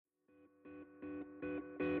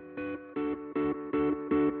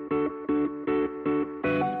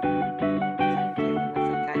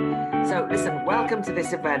So listen, welcome to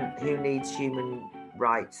this event, Who Needs Human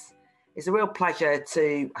Rights? It's a real pleasure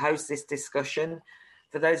to host this discussion.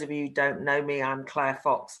 For those of you who don't know me, I'm Claire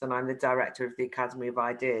Fox and I'm the director of the Academy of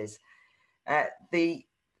Ideas. The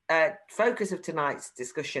focus of tonight's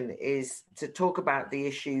discussion is to talk about the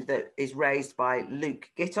issue that is raised by Luke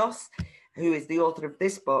Gittos, who is the author of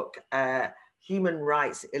this book, Human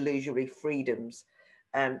Rights, Illusory Freedoms.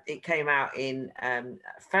 It came out in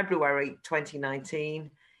February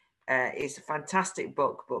 2019. It's a fantastic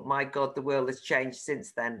book, but my God, the world has changed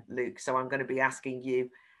since then, Luke. So I'm going to be asking you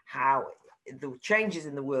how the changes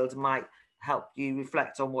in the world might help you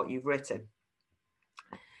reflect on what you've written.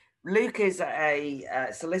 Luke is a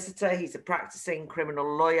solicitor. He's a practicing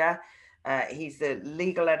criminal lawyer. He's the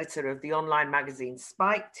legal editor of the online magazine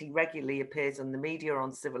Spiked. He regularly appears on the media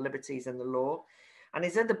on civil liberties and the law. And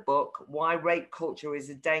his other book, Why Rape Culture is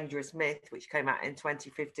a Dangerous Myth, which came out in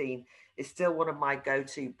 2015, is still one of my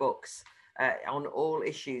go-to books on all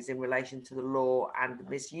issues in relation to the law and the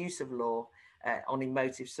misuse of law on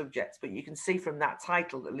emotive subjects. But you can see from that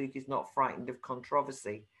title that Luke is not frightened of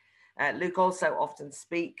controversy. Luke also often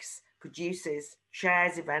speaks, produces,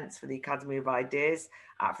 shares events for the Academy of Ideas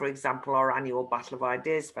at, for example, our annual Battle of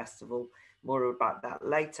Ideas Festival. More about that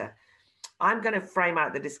later. I'm going to frame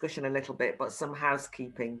out the discussion a little bit, but some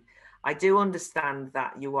housekeeping. I do understand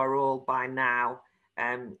that you are all by now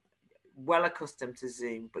well accustomed to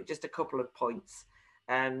Zoom, but just a couple of points.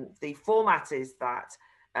 The format is that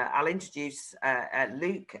I'll introduce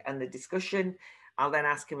Luke and the discussion. I'll then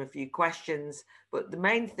ask him a few questions. But the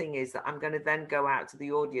main thing is that I'm going to then go out to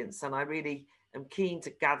the audience, and I really am keen to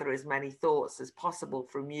gather as many thoughts as possible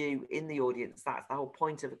from you in the audience. That's the whole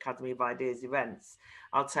point of Academy of Ideas events.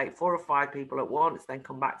 I'll take 4 or 5 people at once, then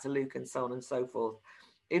come back to Luke and so on and so forth.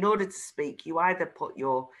 In order to speak, you either put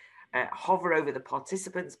your hover over the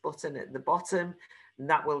participants button at the bottom, and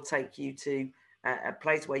that will take you to a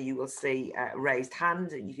place where you will see a raised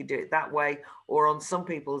hand, and you can do it that way. Or on some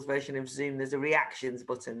people's version of Zoom, there's a reactions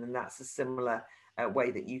button, and that's a similar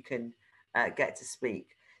way that you can get to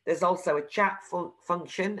speak. There's also a chat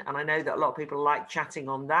function, and I know that a lot of people like chatting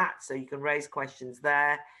on that, so you can raise questions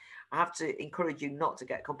there. I have to encourage you not to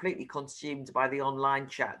get completely consumed by the online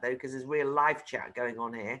chat, though, because there's real live chat going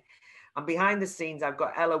on here. And behind the scenes, I've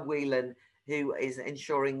got Ella Whelan, who is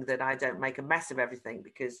ensuring that I don't make a mess of everything,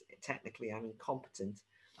 because technically I'm incompetent.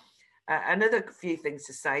 Another few things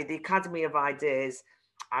to say, the Academy of Ideas,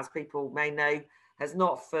 as people may know, has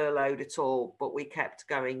not furloughed at all, but we kept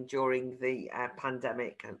going during the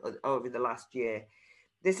pandemic over the last year.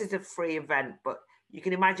 This is a free event, but you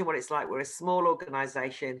can imagine what it's like. We're a small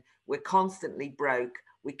organization. We're constantly broke.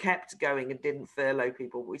 We kept going and didn't furlough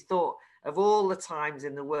people. We thought of all the times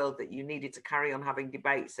in the world that you needed to carry on having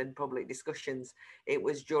debates and public discussions, it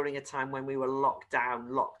was during a time when we were locked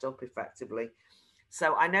down, locked up effectively.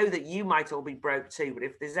 So I know that you might all be broke too, but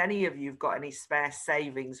if there's any of you who've got any spare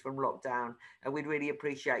savings from lockdown, and we'd really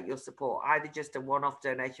appreciate your support, either just a one-off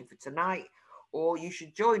donation for tonight, or you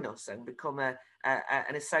should join us and become an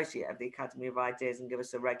associate of the Academy of Ideas and give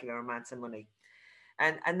us a regular amount of money.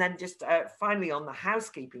 And then just finally on the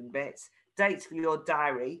housekeeping bits, dates for your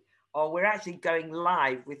diary, or we're actually going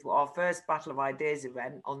live with our first Battle of Ideas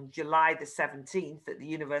event on July the 17th at the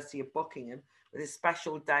University of Buckingham, with a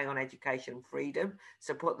special day on education and freedom.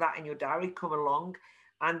 So put that in your diary, come along.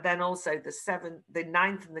 And then also the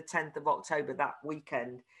 9th and the 10th of October, that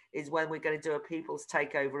weekend, is when we're going to do a People's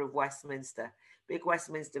Takeover of Westminster. Big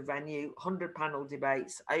Westminster venue, 100 panel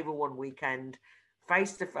debates over one weekend,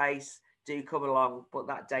 face to face. Do come along, put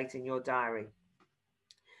that date in your diary.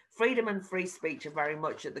 Freedom and free speech are very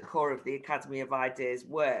much at the core of the Academy of Ideas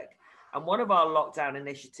work. And one of our lockdown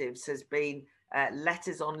initiatives has been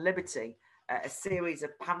Letters on Liberty, a series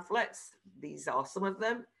of pamphlets. These are some of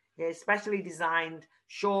them here, specially designed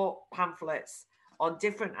short pamphlets on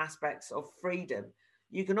different aspects of freedom.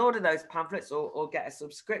 You can order those pamphlets or get a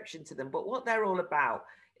subscription to them. But what they're all about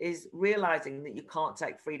is realizing that you can't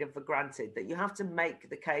take freedom for granted, that you have to make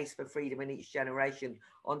the case for freedom in each generation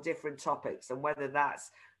on different topics. And whether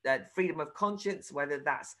that's freedom of conscience, whether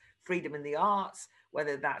that's freedom in the arts,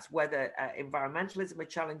 whether environmentalism a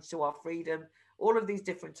challenge to our freedom, all of these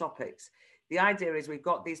different topics. The idea is we've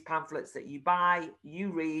got these pamphlets that you buy, you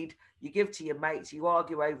read, you give to your mates, you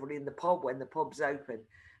argue over in the pub when the pub's open.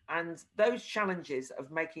 And those challenges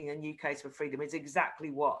of making a new case for freedom is exactly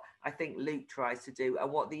what I think Luke tries to do,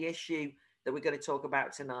 and what the issue that we're going to talk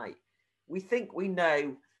about tonight. We think we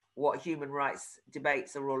know what human rights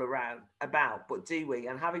debates are all about, but do we?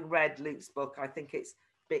 And having read Luke's book, I think it's a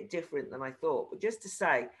bit different than I thought. But just to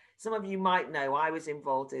say, some of you might know I was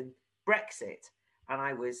involved in Brexit, and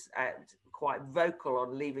I was quite vocal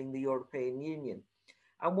on leaving the European Union.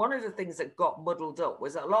 And one of the things that got muddled up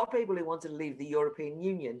was that a lot of people who wanted to leave the European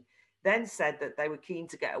Union then said that they were keen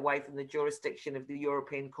to get away from the jurisdiction of the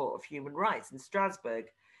European Court of Human Rights in Strasbourg.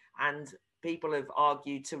 And people have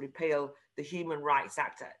argued to repeal the Human Rights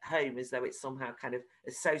Act at home as though it's somehow kind of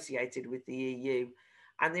associated with the EU.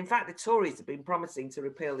 And in fact, the Tories have been promising to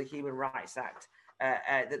repeal the Human Rights Act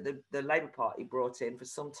that the Labour Party brought in for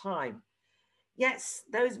some time. Yes,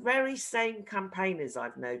 those very same campaigners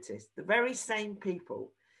I've noticed, the very same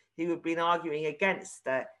people who have been arguing against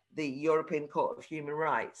the European Court of Human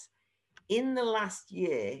Rights, in the last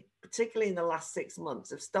year, particularly in the last 6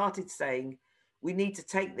 months, have started saying we need to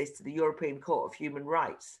take this to the European Court of Human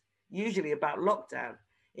Rights, usually about lockdown.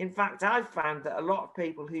 In fact, I've found that a lot of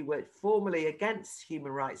people who were formerly against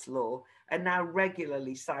human rights law are now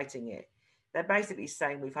regularly citing it. They're basically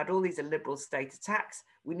saying we've had all these illiberal state attacks.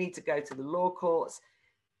 We need to go to the law courts.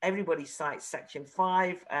 Everybody cites Section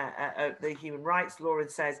 5 of the human rights law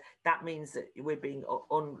and says that means that we're being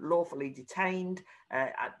unlawfully detained,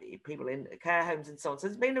 people in care homes and so on. So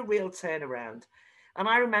there's been a real turnaround. And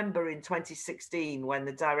I remember in 2016 when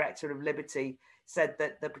the Director of Liberty said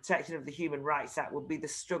that the protection of the Human Rights Act would be the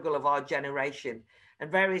struggle of our generation.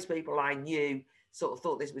 And various people I knew sort of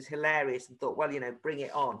thought this was hilarious and thought, well, you know, bring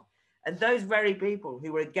it on. And those very people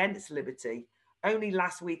who were against liberty, only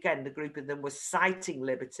last weekend, a group of them was citing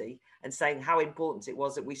liberty and saying how important it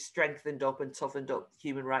was that we strengthened up and toughened up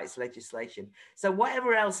human rights legislation. So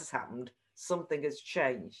whatever else has happened, something has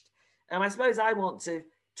changed. And I suppose I want to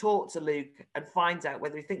talk to Luke and find out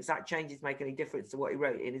whether he thinks that changes make any difference to what he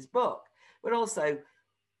wrote in his book. But also,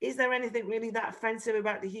 is there anything really that offensive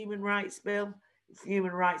about the Human Rights Bill?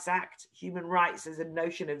 Human Rights Act, human rights as a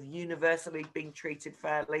notion of universally being treated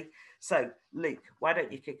fairly. So, Luke, why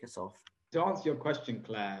don't you kick us off? To answer your question,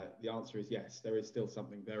 Claire, the answer is yes. There is still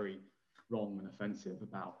something very wrong and offensive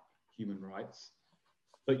about human rights.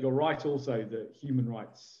 But you're right also that human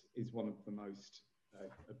rights is one of the most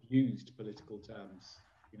abused political terms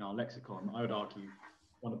in our lexicon. I would argue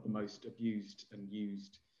one of the most abused and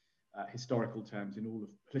used historical terms in all of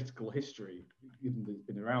political history, given that it's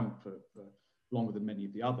been around for longer than many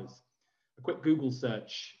of the others. A quick Google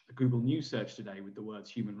search, a Google News search today with the words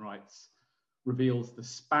human rights reveals the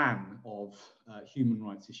span of human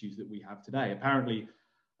rights issues that we have today. Apparently,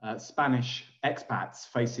 Spanish expats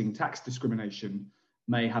facing tax discrimination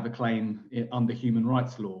may have a claim under human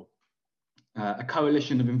rights law. A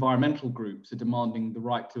coalition of environmental groups are demanding the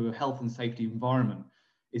right to a health and safety environment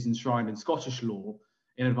is enshrined in Scottish law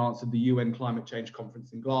in advance of the UN Climate Change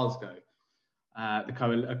Conference in Glasgow.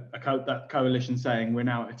 That coalition saying we're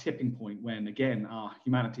now at a tipping point when, again, our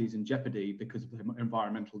humanity is in jeopardy because of the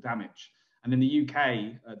environmental damage. And in the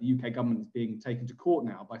UK government is being taken to court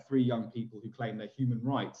now by 3 young people who claim their human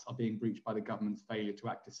rights are being breached by the government's failure to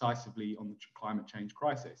act decisively on the climate change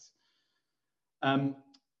crisis.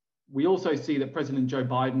 We also see that President Joe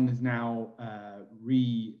Biden has now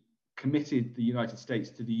recommitted the United States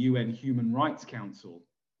to the UN Human Rights Council,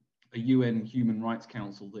 a UN Human Rights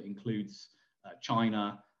Council that includes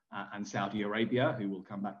China and Saudi Arabia, who we'll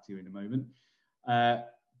come back to in a moment.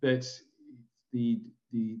 But the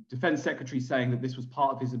Defense Secretary saying that this was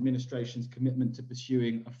part of his administration's commitment to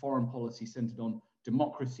pursuing a foreign policy centered on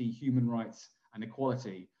democracy, human rights, and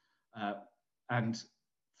equality. And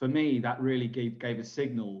for me, that really gave a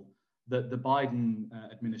signal that the Biden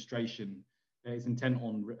administration is intent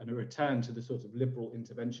on a return to the sort of liberal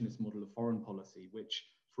interventionist model of foreign policy, which,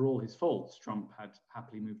 for all his faults, Trump had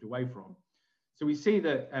happily moved away from. So we see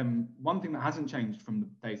that one thing that hasn't changed from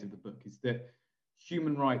the days of the book is that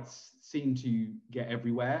human rights seem to get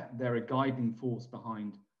everywhere. They're a guiding force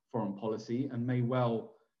behind foreign policy and may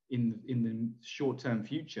well, in the short-term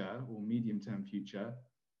future or medium-term future,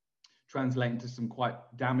 translate into some quite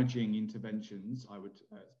damaging interventions, I would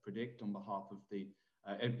predict, on behalf of the,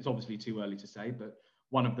 it's obviously too early to say, but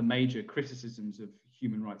one of the major criticisms of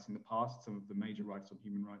human rights in the past, some of the major rights on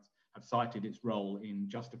human rights, have cited its role in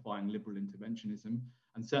justifying liberal interventionism.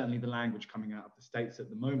 And certainly the language coming out of the States at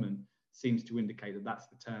the moment seems to indicate that that's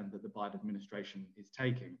the turn that the Biden administration is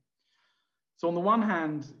taking. So on the one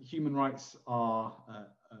hand, human rights are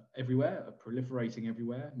everywhere, are proliferating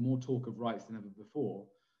everywhere, more talk of rights than ever before.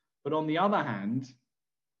 But on the other hand,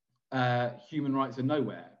 human rights are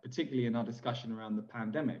nowhere, particularly in our discussion around the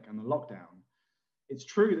pandemic and the lockdown. It's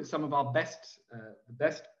true that some of our the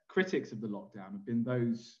best critics of the lockdown have been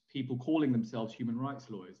those people calling themselves human rights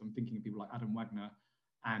lawyers. I'm thinking of people like Adam Wagner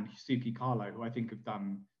and Suki Carlo, who I think have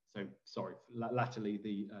done, latterly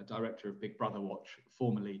the director of Big Brother Watch,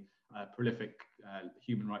 formerly a prolific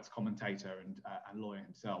human rights commentator and lawyer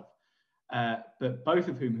himself. but both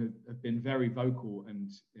of whom have been very vocal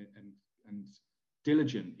and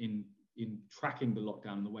diligent in tracking the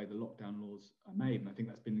lockdown and the way the lockdown laws are made. And I think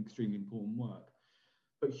that's been extremely important work.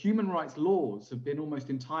 But human rights laws have been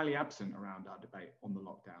almost entirely absent around our debate on the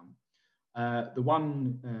lockdown. The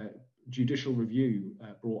one judicial review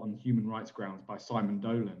brought on human rights grounds by Simon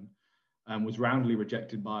Dolan was roundly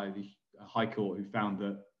rejected by the High Court, who found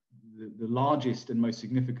that the largest and most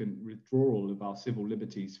significant withdrawal of our civil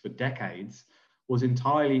liberties for decades was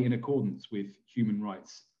entirely in accordance with human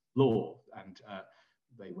rights law. And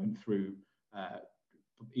they went through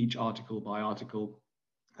each article by article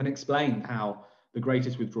and explained how the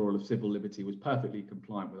greatest withdrawal of civil liberty was perfectly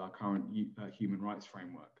compliant with our current human rights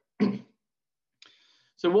framework.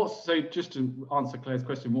 So just to answer Claire's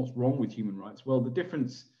question, what's wrong with human rights? Well, the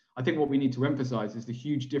difference, I think what we need to emphasize is the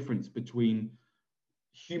huge difference between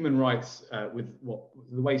human rights with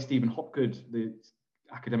the way Stephen Hopgood, the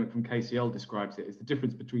academic from KCL, describes it, is the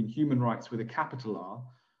difference between human rights with a capital R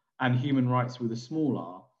and human rights with a small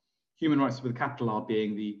r. Human rights with a capital R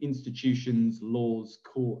being the institutions, laws,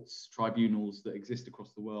 courts, tribunals that exist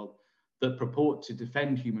across the world that purport to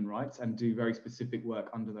defend human rights and do very specific work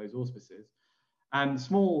under those auspices. And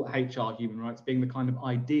small HR human rights being the kind of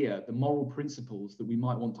idea, the moral principles that we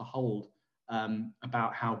might want to hold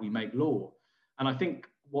about how we make law. And I think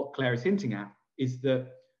what Claire is hinting at is that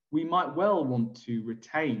we might well want to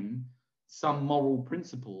retain some moral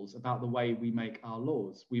principles about the way we make our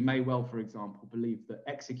laws. We may well, for example, believe that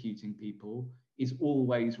executing people is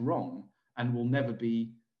always wrong and will never be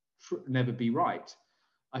right.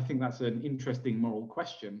 I think that's an interesting moral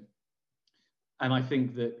question. And I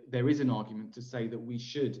think that there is an argument to say that we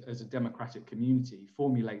should, as a democratic community,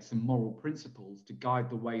 formulate some moral principles to guide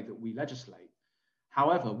the way that we legislate.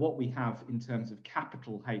 However, what we have in terms of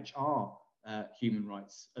capital HR human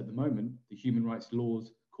rights at the moment, the human rights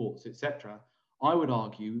laws, courts, etc., I would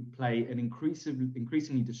argue play an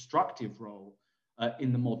increasingly destructive role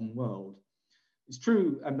in the modern world. It's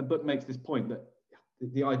true, and the book makes this point, that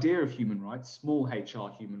the idea of human rights, small HR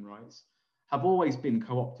human rights, have always been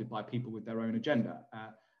co-opted by people with their own agenda,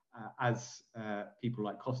 as people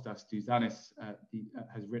like Kostas Douzanis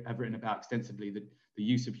have written about extensively, the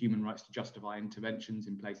use of human rights to justify interventions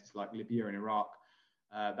in places like Libya and Iraq.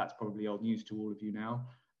 That's probably old news to all of you now.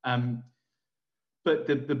 But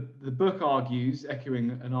the book argues,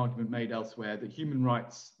 echoing an argument made elsewhere, that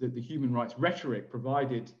the human rights rhetoric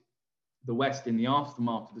provided the West in the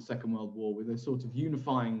aftermath of the Second World War with a sort of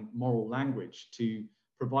unifying moral language to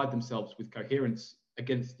provide themselves with coherence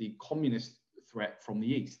against the communist threat from the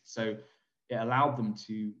East. So it allowed them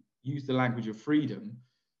to use the language of freedom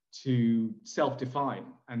to self-define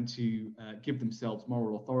and to give themselves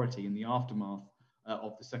moral authority in the aftermath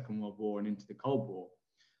of the Second World War and into the Cold War.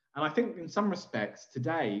 And I think in some respects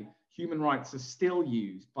today, human rights are still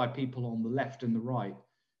used by people on the left and the right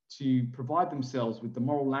to provide themselves with the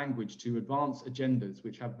moral language to advance agendas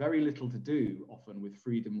which have very little to do often with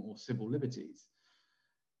freedom or civil liberties.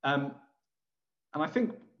 And I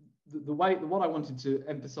think what I wanted to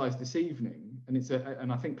emphasize this evening,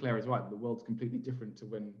 and I think Claire is right, the world's completely different to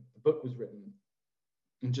when the book was written,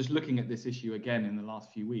 and just looking at this issue again in the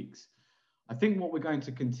last few weeks, I think what we're going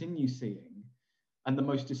to continue seeing, and the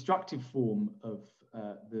most destructive form of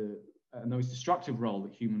the most destructive role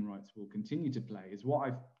that human rights will continue to play, is what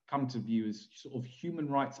I've come to view as sort of human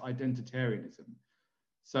rights identitarianism.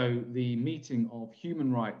 So the meeting of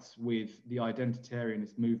human rights with the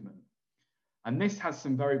identitarianist movement. And this has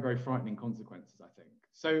some very, very frightening consequences, I think.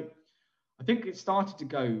 So I think it started to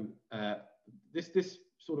go, this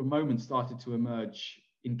sort of moment started to emerge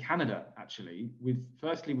in Canada, actually,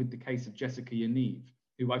 firstly with the case of Jessica Yaniv,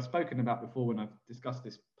 who I've spoken about before when I've discussed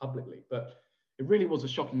this publicly, but it really was a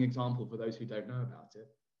shocking example for those who don't know about it.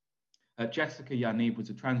 Jessica Yaniv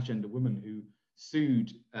was a transgender woman who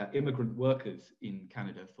sued immigrant workers in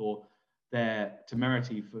Canada for their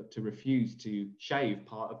temerity to refuse to shave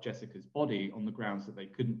part of Jessica's body on the grounds that they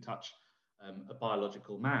couldn't touch a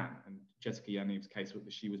biological man. And Jessica Yaniv's case was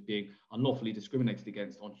that she was being unlawfully discriminated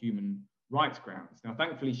against on human rights grounds. Now,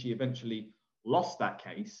 thankfully, she eventually lost that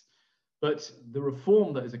case, but the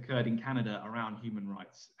reform that has occurred in Canada around human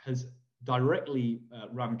rights has directly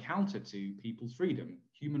run counter to people's freedom.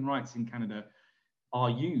 Human rights in Canada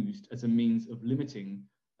are used as a means of limiting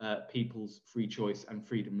people's free choice and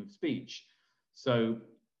freedom of speech. So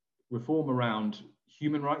reform around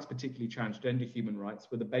human rights, particularly transgender human rights,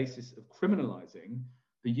 were the basis of criminalizing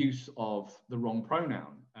the use of the wrong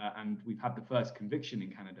pronoun. And we've had the first conviction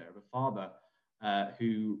in Canada of a father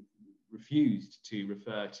who refused to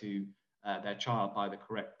refer to their child by the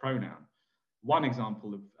correct pronoun. One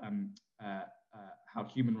example of how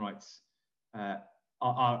human rights are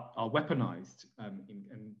weaponized.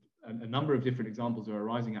 And a number of different examples are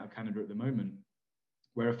arising out of Canada at the moment,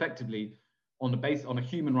 where effectively, on a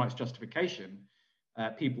human rights justification,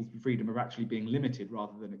 people's freedom are actually being limited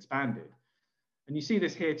rather than expanded. And you see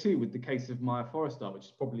this here too with the case of Maya Forrester, which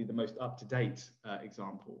is probably the most up-to-date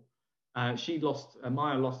example.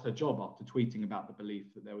 Maya lost her job after tweeting about the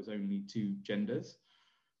belief that there was only 2 genders.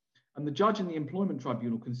 And the judge in the employment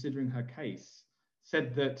tribunal, considering her case,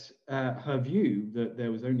 said that her view that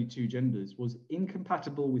there was only 2 genders was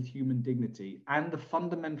incompatible with human dignity and the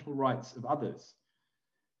fundamental rights of others.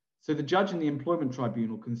 So the judge in the employment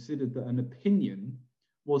tribunal considered that an opinion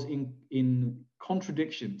was in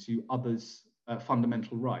contradiction to others'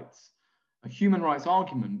 fundamental rights. A human rights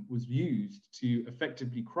argument was used to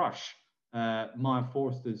effectively crush Maya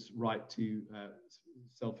Forrester's right to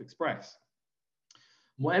self-express.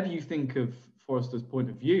 Whatever you think of Forrester's point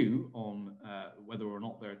of view on whether or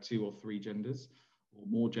not there are 2 or 3 genders or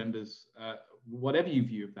more genders, whatever you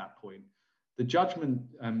view of that point, the judgment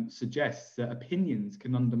suggests that opinions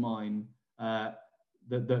can undermine, that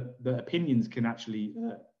opinions can actually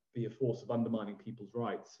be a force of undermining people's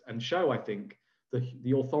rights, and show, I think,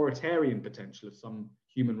 the authoritarian potential of some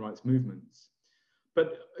human rights movements.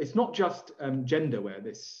 But it's not just gender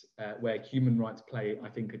where human rights play, I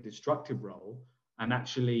think, a destructive role and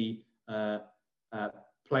actually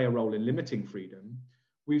play a role in limiting freedom.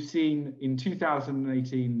 We've seen in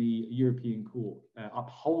 2018 the European Court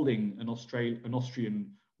upholding an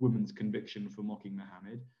Austrian woman's conviction for mocking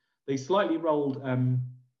Mohammed. They slightly rolled,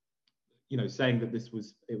 saying that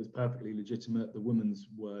it was perfectly legitimate. The woman's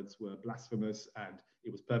words were blasphemous, and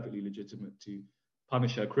it was perfectly legitimate to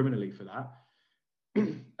punish her criminally for that.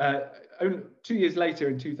 2 years later,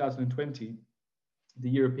 in 2020, the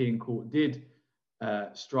European Court did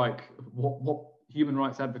strike what human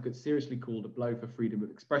rights advocates seriously called a blow for freedom of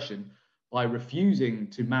expression by refusing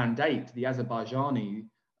to mandate the Azerbaijani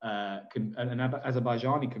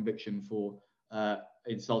conviction for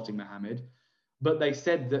insulting Mohammed. But they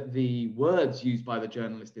said that the words used by the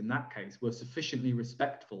journalist in that case were sufficiently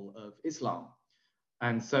respectful of Islam.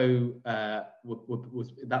 And so that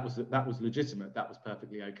was legitimate. That was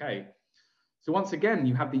perfectly okay. So once again,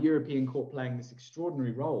 you have the European Court playing this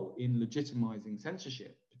extraordinary role in legitimizing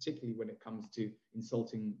censorship, particularly when it comes to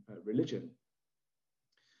insulting religion.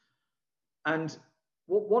 And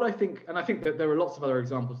what I think that there are lots of other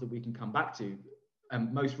examples that we can come back to.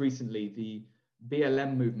 Most recently, the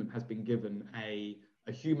BLM movement has been given a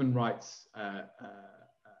human rights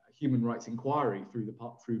inquiry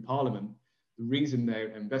through Parliament. The reason they're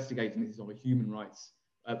investigating this is on a human rights,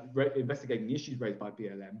 investigating the issues raised by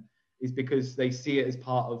BLM, is because they see it as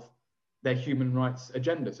part of their human rights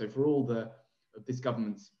agenda. So for all of this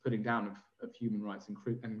government's putting down of human rights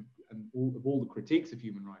and all the critiques of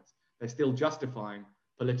human rights, they're still justifying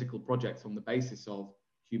political projects on the basis of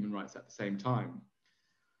human rights at the same time.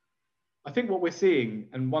 I think what we're seeing,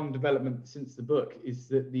 and one development since the book, is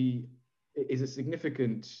that is a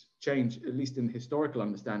significant change, at least in the historical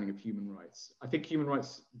understanding of human rights. I think human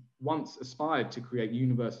rights once aspired to create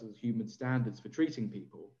universal human standards for treating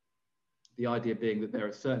people, the idea being that there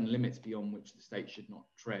are certain limits beyond which the state should not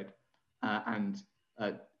tread, and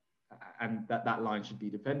that line should be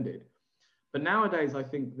defended. But nowadays, I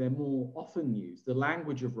think they're more often used, the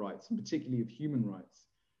language of rights, and particularly of human rights,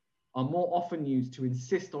 are more often used to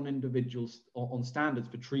insist on individuals, on standards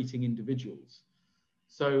for treating individuals.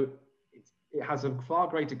 So it has a far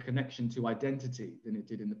greater connection to identity than it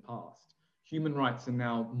did in the past. Human rights are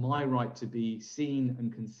now my right to be seen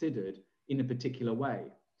and considered in a particular way.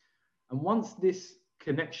 And once this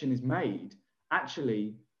connection is made,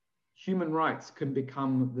 actually, human rights can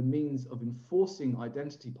become the means of enforcing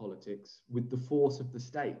identity politics with the force of the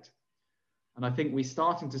state. And I think we're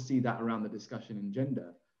starting to see that around the discussion in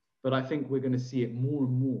gender, but I think we're going to see it more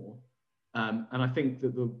and more. And I think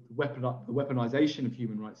that the weaponization of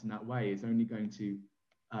human rights in that way is only going to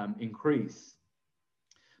increase,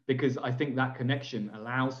 because I think that connection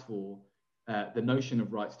allows for the notion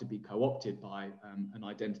of rights to be co-opted by an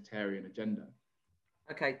identitarian agenda.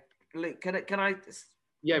 Okay, Luke, can I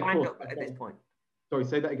wind up at this point? Sorry,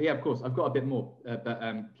 say that again. Yeah, of course. I've got a bit more, but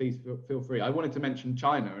please feel free. I wanted to mention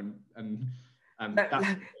China and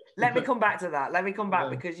let me come back to that. Let me come back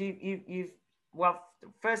because you've well,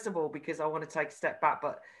 first of all, because I want to take a step back,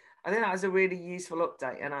 but I think that was a really useful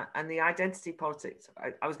update. And the identity politics,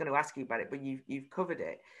 I was going to ask you about it, but you've covered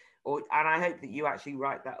it. And I hope that you actually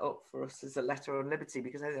write that up for us as a letter on liberty,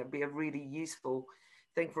 because I think it'd be a really useful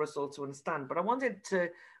thing for us all to understand. But I wanted to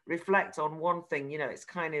reflect on one thing. It's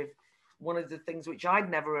kind of one of the things which I'd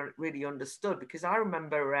never really understood, because I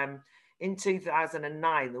remember in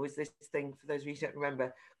 2009, there was this thing, for those of you who don't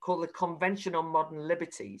remember, called the Convention on Modern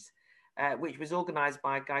Liberties, which was organised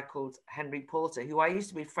by a guy called Henry Porter, who I used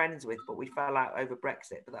to be friends with, but we fell out over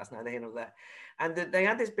Brexit, but that's neither here nor there. And they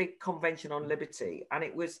had this big convention on liberty, and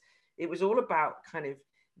it was all about kind of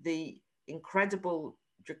the incredible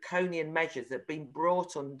draconian measures that have been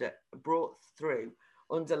brought through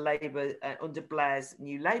under Labour, under Blair's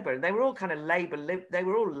new Labour. And they were all kind of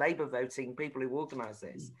Labour voting people who organised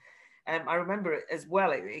this. I remember it as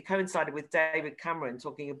well. It coincided with David Cameron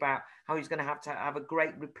talking about how he's going to have a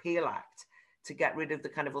great repeal act to get rid of the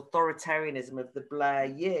kind of authoritarianism of the Blair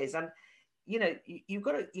years. And you know, you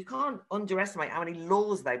can't underestimate how many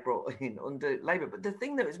laws they brought in under Labour. But the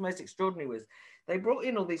thing that was most extraordinary was they brought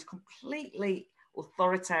in all these completely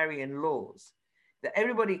authoritarian laws that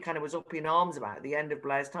everybody kind of was up in arms about at the end of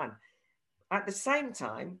Blair's time. At the same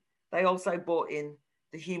time, they also brought in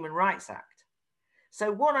the Human Rights Act.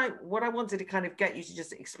 So what I wanted to kind of get you to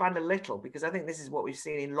just expand a little, because I think this is what we've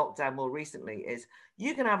seen in lockdown more recently, is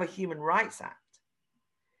you can have a Human Rights Act.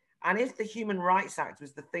 And if the Human Rights Act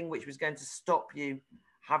was the thing which was going to stop you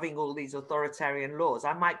having all these authoritarian laws,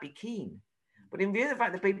 I might be keen. But in view of the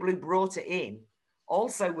fact that people who brought it in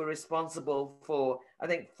also were responsible for, I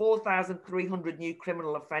think, 4,300 new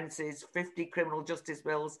criminal offences, 50 criminal justice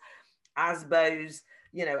bills, ASBOs,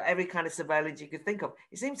 you know, every kind of surveillance you could think of.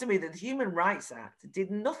 It seems to me that the Human Rights Act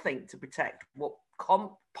did nothing to protect what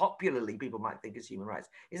popularly people might think is human rights.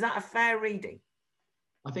 Is that a fair reading?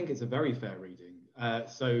 I think it's a very fair reading.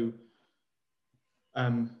 An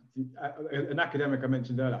academic I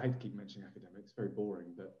mentioned earlier, I hate to keep mentioning academics, it's very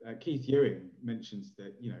boring, but Keith Ewing mentions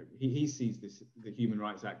that, you know, he sees the Human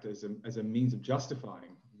Rights Act as a means of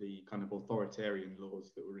justifying the kind of authoritarian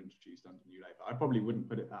laws that were introduced under New Labour. I probably wouldn't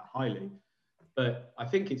put it that highly, but I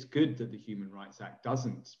think it's good that the Human Rights Act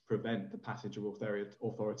doesn't prevent the passage of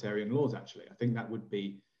authoritarian laws, actually. I think that would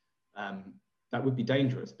be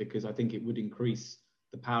dangerous, because I think it would increase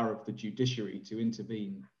the power of the judiciary to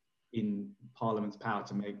intervene in Parliament's power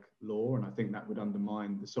to make law, and I think that would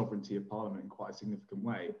undermine the sovereignty of Parliament in quite a significant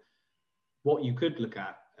way. What you could look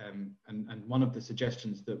at, and one of the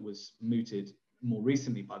suggestions that was mooted more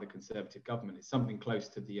recently by the Conservative government, is something close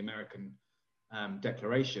to the American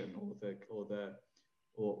Declaration or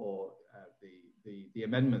the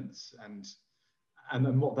amendments, and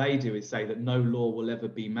what they do is say that no law will ever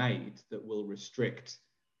be made that will restrict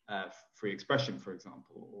free expression, for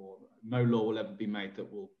example, or no law will ever be made that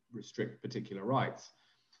will restrict particular rights.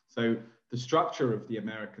 So the structure of the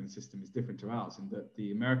American system is different to ours, in that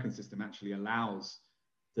the American system actually allows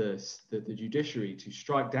the judiciary to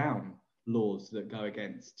strike down laws that go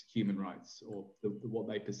against human rights, or what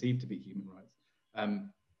they perceive to be human rights,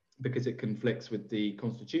 because it conflicts with the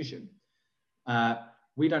Constitution.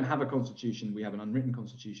 We don't have a constitution, we have an unwritten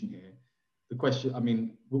constitution here. The question, I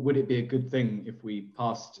mean, would it be a good thing if we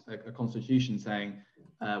passed a constitution saying,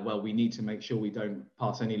 well, we need to make sure we don't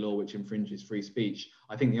pass any law which infringes free speech?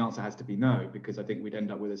 I think the answer has to be no, because I think we'd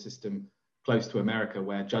end up with a system close to America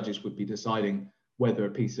where judges would be deciding whether a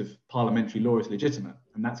piece of parliamentary law is legitimate,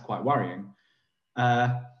 and that's quite worrying.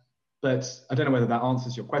 But I don't know whether that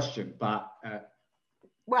answers your question, but...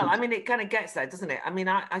 well, I mean, it kind of gets there, doesn't it? I mean,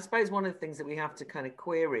 I suppose one of the things that we have to kind of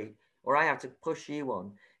query, or I have to push you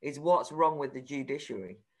on, is what's wrong with the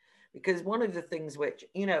judiciary. Because one of the things which,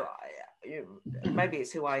 you know, maybe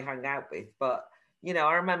it's who I hang out with, but, you know,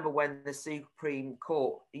 I remember when the Supreme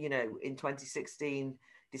Court, you know, in 2016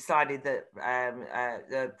 decided that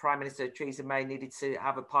the Prime Minister Theresa May needed to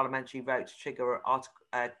have a parliamentary vote to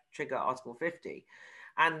trigger Article 50.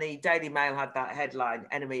 And the Daily Mail had that headline,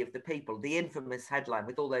 Enemy of the People, the infamous headline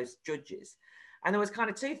with all those judges. And there was kind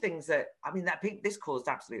of two things that, I mean, this caused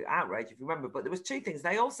absolute outrage, if you remember, but there was two things.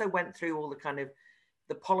 They also went through all the kind of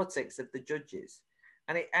the politics of the judges.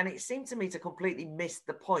 And it seemed to me to completely miss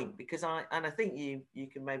the point, because I think you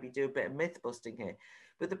can maybe do a bit of myth busting here.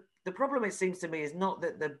 But the problem, it seems to me, is not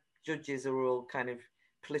that the judges are all kind of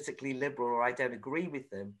politically liberal or I don't agree with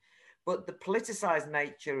them, but the politicized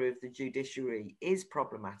nature of the judiciary is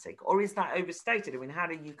problematic. Or is that overstated? I mean, how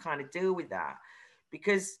do you kind of deal with that?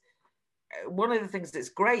 Because one of the things that's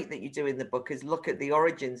great that you do in the book is look at the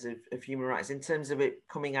origins of human rights in terms of it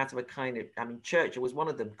coming out of a kind of, I mean, Churchill was one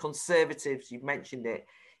of them. Conservatives, you've mentioned it,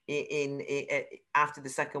 in after the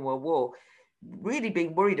Second World War, really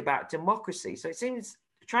being worried about democracy. So it seems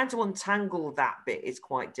trying to untangle that bit is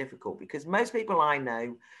quite difficult, because most people I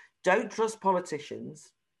know don't trust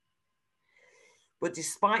politicians, but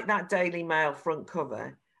despite that Daily Mail front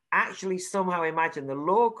cover, actually somehow imagine the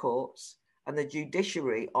law courts and the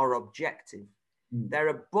judiciary are objective. They're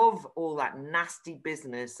above all that nasty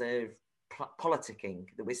business of politicking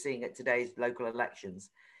that we're seeing at today's local elections,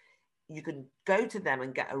 you can go to them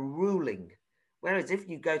and get a ruling. Whereas if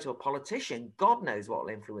you go to a politician, God knows what will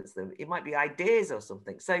influence them. It might be ideas or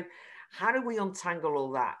something. So how do we untangle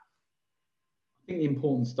all that? I think the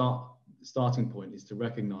important starting point is to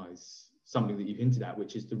recognise something that you've hinted at,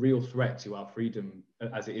 which is the real threat to our freedom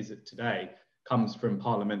as it is today comes from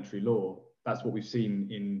parliamentary law. That's what we've seen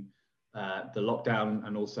in the lockdown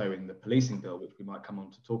and also in the policing bill, which we might come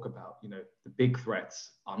on to talk about. You know, the big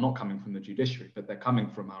threats are not coming from the judiciary, but they're coming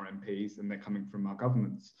from our MPs and they're coming from our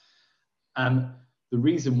governments. The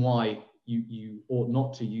reason why you ought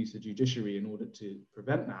not to use the judiciary in order to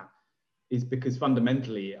prevent that is because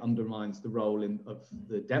fundamentally it undermines the role of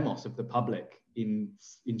the demos, of the public, in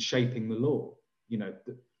shaping the law. You know,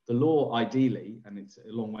 the law ideally, and it's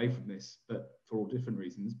a long way from this, but for all different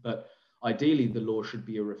reasons, but ideally the law should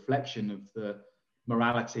be a reflection of the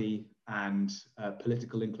morality and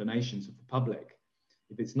political inclinations of the public.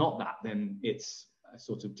 If it's not that, then it's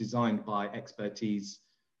sort of designed by expertise.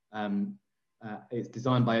 It's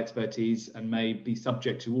designed by expertise and may be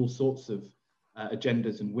subject to all sorts of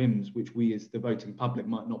agendas and whims, which we as the voting public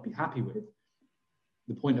might not be happy with.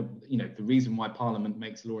 The point of, you know, the reason why Parliament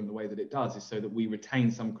makes law in the way that it does is so that we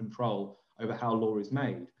retain some control over how law is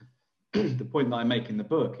made. The point that I make in the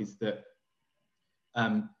book is that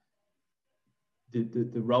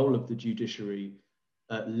the role of the judiciary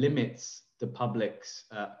limits the public's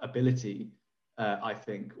ability, I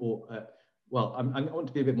think, or well, I want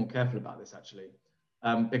to be a bit more careful about this actually,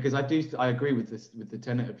 because I agree with this, with the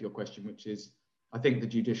tenet of your question, which is I think the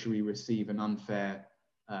judiciary receive an unfair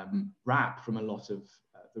rap from a lot of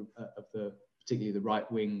the particularly the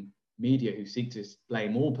right-wing media, who seek to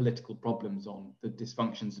blame all political problems on the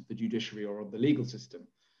dysfunctions of the judiciary or of the legal system.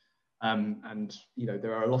 And you know,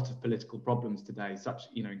 there are a lot of political problems today, such,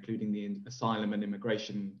 you know, including the asylum and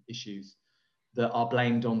immigration issues, that are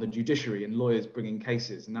blamed on the judiciary and lawyers bringing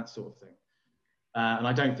cases and that sort of thing. And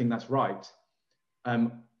I don't think that's right.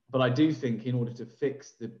 But I do think in order to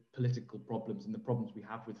fix the political problems and the problems we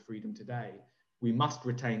have with freedom today, we must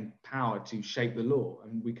retain power to shape the law.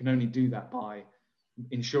 And we can only do that by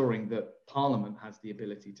ensuring that Parliament has the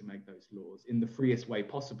ability to make those laws in the freest way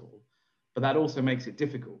possible. But that also makes it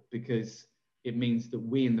difficult because it means that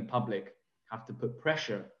we in the public have to put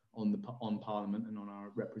pressure on Parliament and on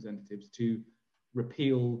our representatives to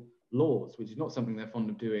repeal laws, which is not something they're fond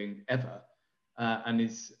of doing ever. And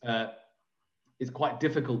it's quite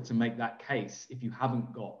difficult to make that case if you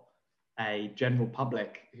haven't got a general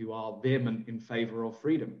public who are vehement in favour of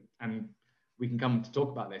freedom. And we can come to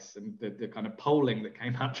talk about this and the kind of polling that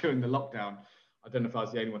came out during the lockdown. I don't know if I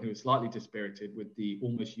was the only one who was slightly dispirited with the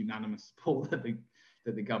almost unanimous support that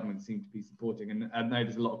the government seemed to be supporting. And I know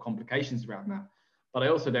there's a lot of complications around that. But I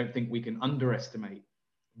also don't think we can underestimate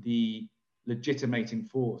the legitimating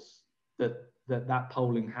force that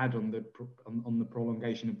polling had on the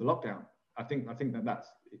prolongation of the lockdown. I think that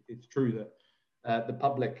it's true that the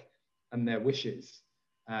public and their wishes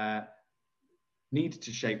need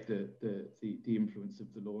to shape the influence of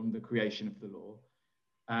the law and the creation of the law.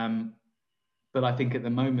 But I think at the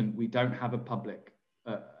moment we don't have a public,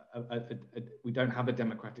 we don't have a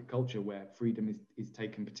democratic culture where freedom is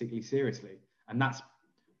taken particularly seriously. And that's,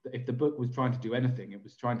 if the book was trying to do anything, it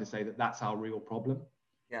was trying to say that that's our real problem,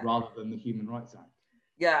 rather than the Human Rights Act.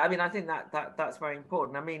 Yeah, I mean, I think that's very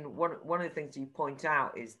important. I mean, one of the things you point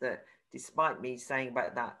out is that despite me saying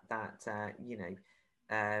about that you know,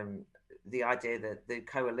 the idea that the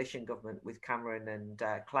coalition government with Cameron and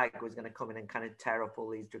Clegg was going to come in and kind of tear up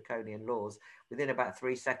all these draconian laws, within about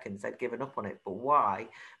 3 seconds they'd given up on it. But why?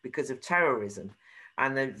 Because of terrorism.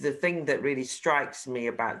 And the thing that really strikes me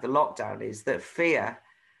about the lockdown is that fear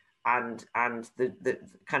and the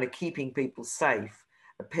kind of keeping people safe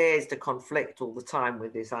appears to conflict all the time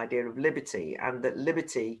with this idea of liberty, and that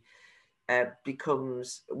liberty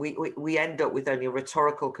becomes, we end up with only a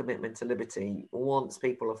rhetorical commitment to liberty once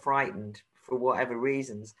people are frightened for whatever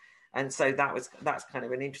reasons. And so that's kind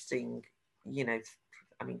of an interesting, you know,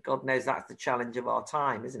 I mean, God knows that's the challenge of our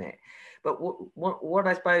time, isn't it? But what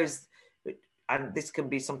I suppose, and this can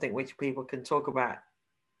be something which people can talk about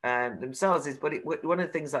themselves, is, but one of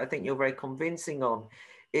the things that I think you're very convincing on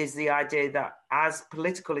is the idea that as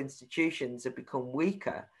political institutions have become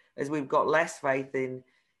weaker, as we've got less faith in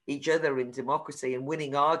each other in democracy and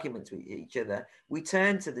winning arguments with each other, we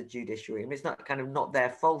turn to the judiciary. I mean, it's not kind of not their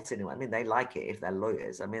fault anyway. I mean, they like it if they're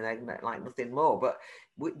lawyers. I mean, they like nothing more, but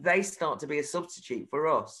they start to be a substitute for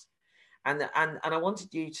us. And I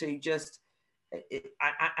wanted you to just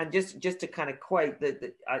And just to kind of quote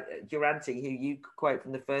Duranty, who you quote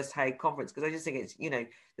from the first Hague conference, because I just think it's,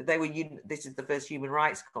 that they were, this is the first human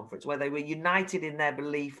rights conference where they were united in their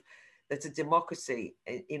belief that a democracy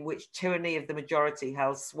in which tyranny of the majority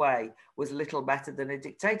held sway was little better than a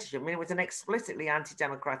dictatorship. I mean, it was an explicitly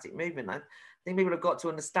anti-democratic movement. I think people have got to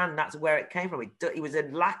understand that's where it came from. It was a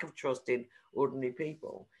lack of trust in ordinary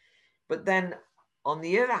people. But then, on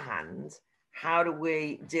the other hand, how do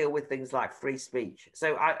we deal with things like free speech?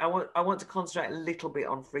 So I want to concentrate a little bit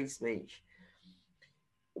on free speech.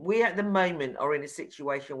 We at the moment are in a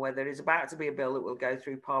situation where there is about to be a bill that will go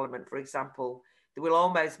through Parliament, for example, that will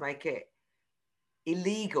almost make it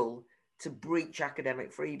illegal to breach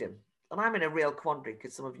academic freedom. And I'm in a real quandary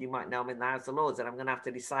because some of you might know I'm in the House of Lords and I'm going to have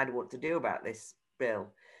to decide what to do about this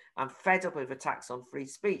bill. I'm fed up of attacks on free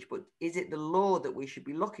speech, but is it the law that we should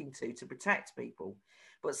be looking to protect people?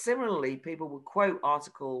 But similarly, people will quote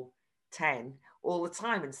Article 10 all the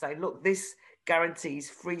time and say, look, this guarantees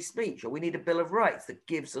free speech, or we need a Bill of Rights that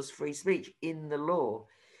gives us free speech in the law.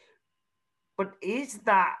 But is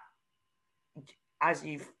that, as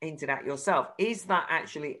you've hinted at yourself, is that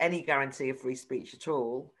actually any guarantee of free speech at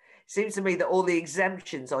all? It seems to me that all the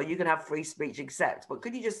exemptions are you can have free speech except, but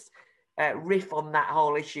could you just riff on that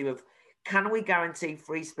whole issue of, can we guarantee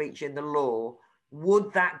free speech in the law?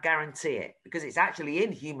 Would that guarantee it? Because it's actually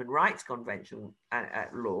in Human Rights Convention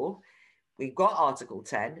law. We've got Article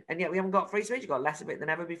 10, and yet we haven't got free speech. We've got less of it than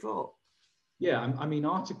ever before. Yeah, I mean,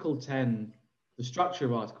 Article 10, the structure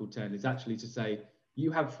of Article 10 is actually to say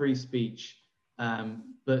you have free speech,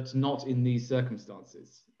 but not in these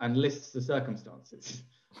circumstances, and lists the circumstances.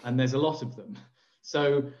 And there's a lot of them.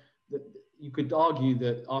 So you could argue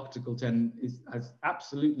that Article 10 has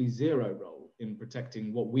absolutely zero role in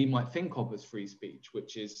protecting what we might think of as free speech,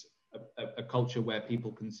 which is a culture where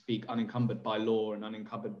people can speak unencumbered by law and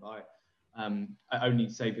unencumbered by only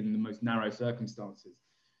save in the most narrow circumstances.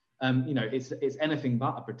 It's anything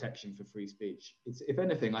but a protection for free speech. If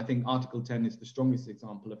anything, I think Article 10 is the strongest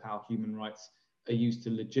example of how human rights are used to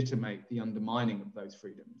legitimate the undermining of those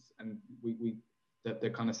freedoms. And the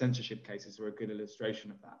kind of censorship cases are a good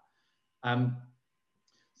illustration of that.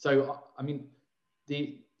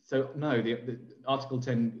 The Article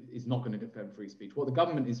 10 is not going to defend free speech. What the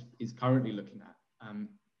government is currently looking at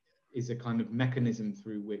is a kind of mechanism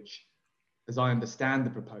through which, as I understand the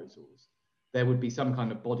proposals, there would be some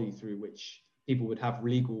kind of body through which people would have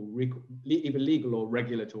either legal or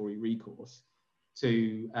regulatory recourse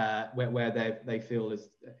to where they feel as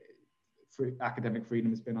academic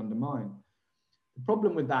freedom has been undermined. The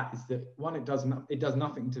problem with that is that, one, it does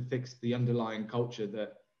nothing to fix the underlying culture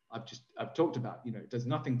that I've talked about. It does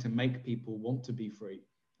nothing to make people want to be free,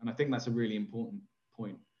 and I think that's a really important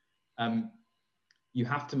point. You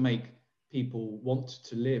have to make people want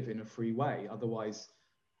to live in a free way. Otherwise,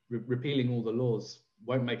 repealing all the laws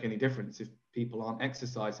won't make any difference if people aren't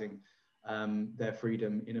exercising their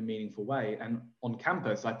freedom in a meaningful way. And on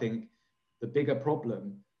campus, I think the bigger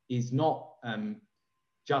problem is not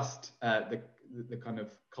just the kind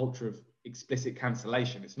of culture of explicit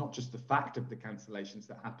cancellation. It's not just the fact of the cancellations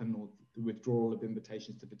that happen or the withdrawal of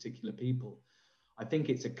invitations to particular people. I think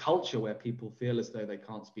it's a culture where people feel as though they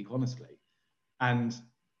can't speak honestly and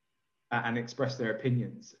express their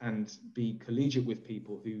opinions and be collegiate with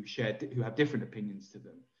people who have different opinions to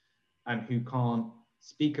them and who can't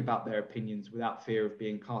speak about their opinions without fear of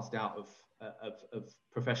being cast out of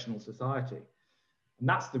professional society. And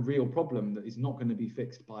that's the real problem that is not going to be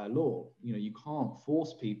fixed by a law. You can't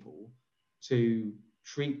force people to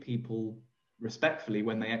treat people respectfully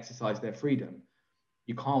when they exercise their freedom.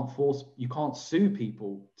 You can't sue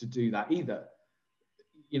people to do that either.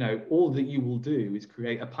 All that you will do is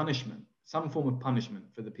create a punishment, some form of punishment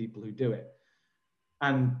for the people who do it.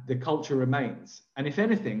 And the culture remains. And if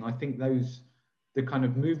anything, I think the kind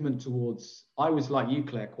of movement towards, I was like you,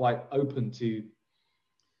 Claire, quite open to,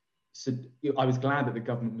 so I was glad that the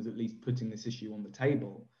government was at least putting this issue on the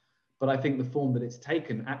table. But I think the form that it's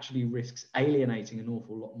taken actually risks alienating an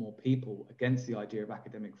awful lot more people against the idea of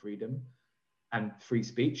academic freedom and free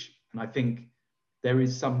speech. And I think there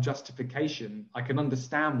is some justification. I can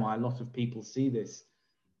understand why a lot of people see this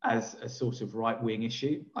as a sort of right-wing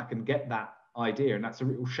issue. I can get that idea, and that's a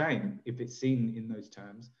real shame if it's seen in those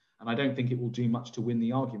terms. And I don't think it will do much to win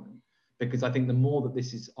the argument, because I think the more that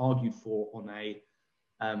this is argued for on a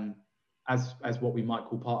as what we might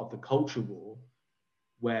call part of the culture war,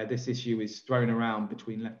 where this issue is thrown around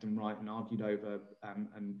between left and right and argued over,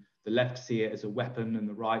 and the left see it as a weapon and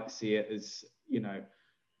the right see it as,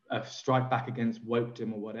 a strike back against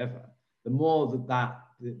wokedom or whatever, the more that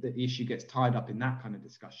the issue gets tied up in that kind of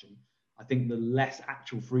discussion, I think the less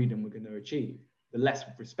actual freedom we're going to achieve, the less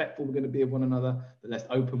respectful we're going to be of one another, the less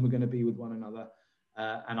open we're going to be with one another.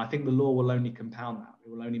 And I think the law will only compound that.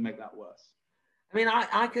 It will only make that worse. I mean,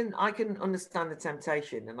 I can understand the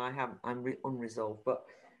temptation, and I'm unresolved, but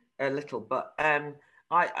a little. But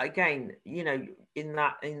I again, you know, in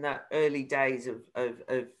that early days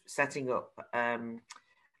of setting up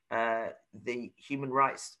the human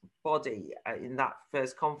rights body in that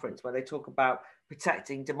first conference where they talk about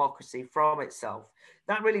protecting democracy from itself,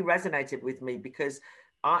 that really resonated with me, because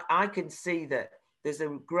I can see that there's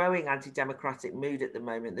a growing anti-democratic mood at the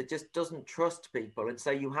moment that just doesn't trust people. And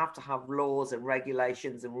so you have to have laws and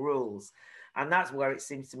regulations and rules. And that's where it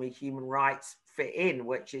seems to me human rights fit in,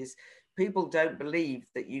 which is people don't believe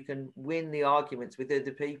that you can win the arguments with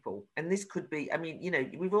other people. And this could be, I mean, you know,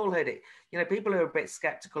 we've all heard it, you know, people are a bit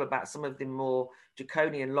skeptical about some of the more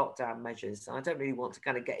draconian lockdown measures. And I don't really want to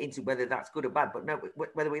kind of get into whether that's good or bad, but no,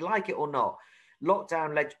 whether we like it or not,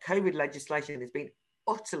 COVID legislation has been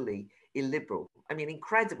utterly illiberal. I mean,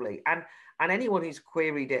 incredibly, and anyone who's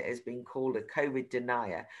queried it has been called a COVID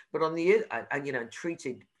denier. But on the and you know,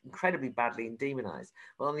 treated incredibly badly and demonized.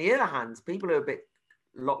 But on the other hand, people who are a bit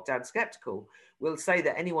lockdown skeptical will say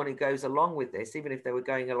that anyone who goes along with this, even if they were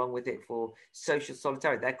going along with it for social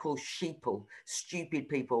solidarity, they're called sheeple, stupid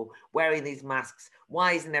people wearing these masks.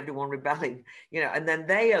 Why isn't everyone rebelling? You know, and then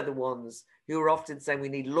they are the ones who are often saying we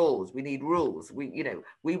need laws, we need rules, we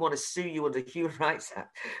want to sue you under Human Rights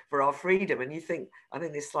Act for our freedom. And you think, I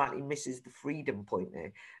think this slightly misses the freedom point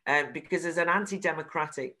there, because there's an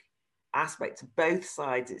anti-democratic aspect to both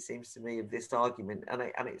sides, it seems to me, of this argument, and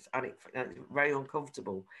it's very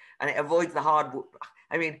uncomfortable, and it avoids the hard.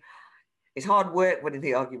 I mean, it's hard work winning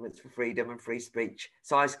the arguments for freedom and free speech.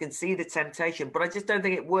 So I can see the temptation, but I just don't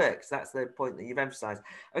think it works. That's the point that you've emphasised.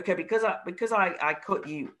 Okay, because I cut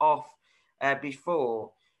you off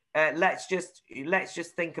before. Let's just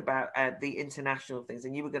think about the international things,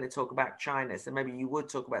 and you were going to talk about China, so maybe you would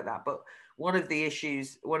talk about that. But one of the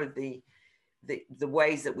issues, one of the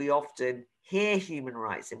ways that we often hear human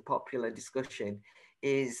rights in popular discussion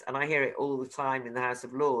is, and I hear it all the time in the House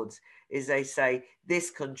of Lords, is they say this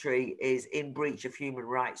country is in breach of human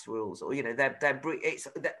rights rules, or, you know,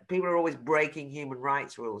 people are always breaking human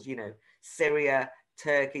rights rules, you know, Syria,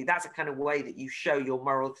 Turkey. That's a kind of way that you show your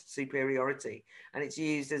moral superiority, and it's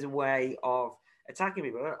used as a way of attacking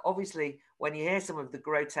people. Obviously, when you hear some of the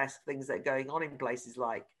grotesque things that are going on in places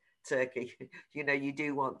like Turkey, you know, you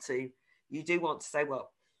do want to say,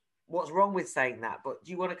 well, what's wrong with saying that? But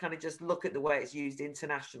do you want to kind of just look at the way it's used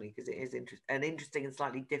internationally, because it is an interesting and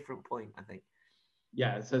slightly different point, I think.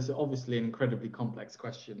 Yeah, so it's obviously an incredibly complex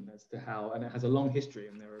question as to how, and it has a long history,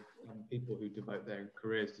 and there are people who devote their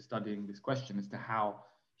careers to studying this question as to how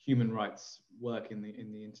human rights work in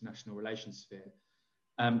the international relations sphere.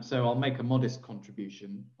 So I'll make a modest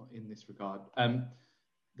contribution in this regard.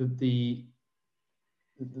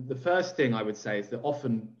 The first thing I would say is that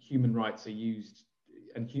often human rights are used,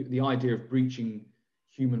 and the idea of breaching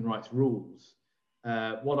human rights rules,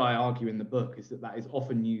 what I argue in the book is that is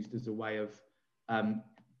often used as a way of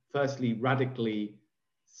firstly radically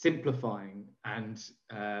simplifying and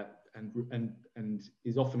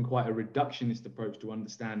is often quite a reductionist approach to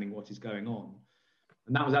understanding what is going on.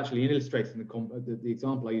 And that was actually illustrated in the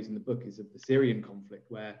example I use in the book is of the Syrian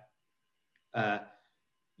conflict, where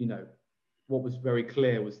you know, what was very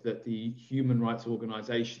clear was that the human rights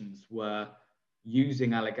organizations were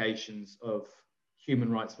using allegations of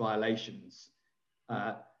human rights violations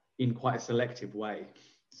in quite a selective way.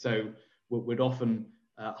 So would often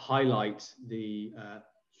highlight the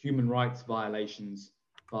human rights violations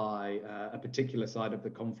by a particular side of the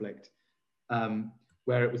conflict,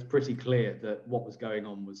 where it was pretty clear that what was going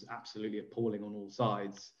on was absolutely appalling on all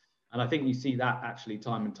sides. And I think you see that actually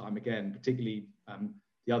time and time again, particularly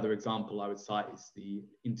the other example I would cite is the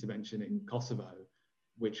intervention in Kosovo,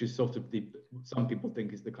 which is sort of some people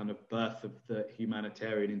think is the kind of birth of the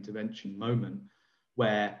humanitarian intervention moment,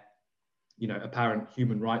 where, you know, apparent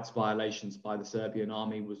human rights violations by the Serbian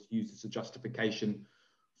army was used as a justification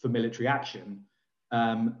for military action.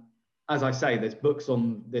 As I say, there's books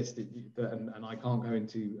on this, and I can't go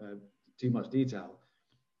into too much detail.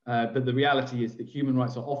 But the reality is that human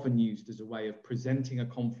rights are often used as a way of presenting a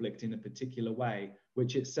conflict in a particular way,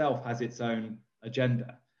 which itself has its own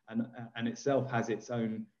agenda and itself has its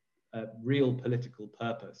own real political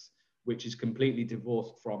purpose, which is completely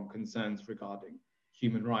divorced from concerns regarding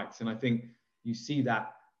human rights. And I think you see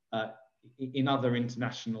that in other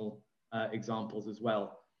international examples as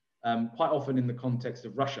well. Quite often in the context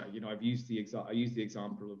of Russia, you know, I use the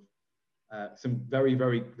example of some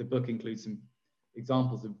the book includes some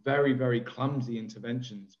examples of very, very clumsy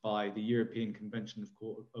interventions by the European Convention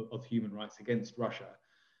of Human Rights against Russia,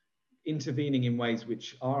 intervening in ways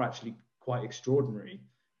which are actually quite extraordinary,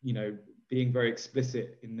 being very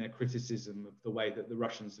explicit in their criticism of the way that the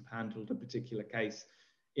Russians have handled a particular case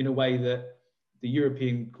in a way that the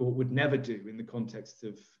European Court would never do in the context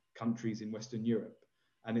of countries in Western Europe.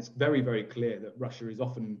 And it's very, very clear that Russia is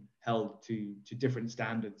often held to different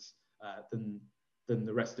standards than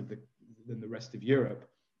the rest of Europe.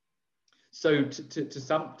 So to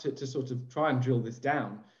sort of try and drill this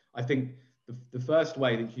down, I think the first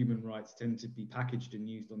way that human rights tend to be packaged and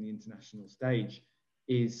used on the international stage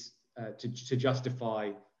is to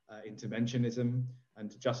justify interventionism and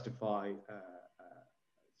to justify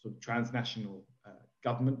sort of transnational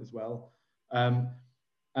government as well.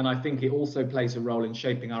 And I think it also plays a role in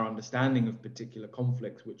shaping our understanding of particular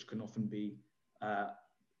conflicts, which can often be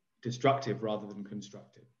destructive rather than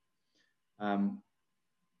constructive.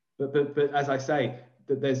 But as I say,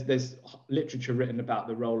 that there's literature written about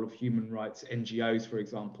the role of human rights NGOs, for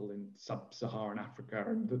example, in sub-Saharan Africa,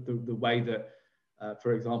 and the way that,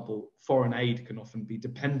 for example, foreign aid can often be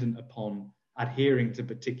dependent upon adhering to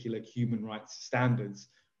particular human rights standards,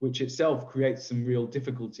 which itself creates some real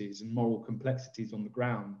difficulties and moral complexities on the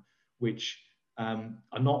ground, which are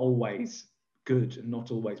not always good and not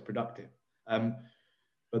always productive.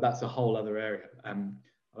 But that's a whole other area.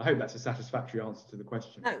 I hope that's a satisfactory answer to the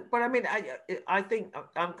question. No, but I mean, I think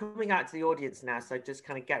I'm coming out to the audience now, so just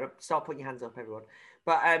kind of start putting your hands up, everyone.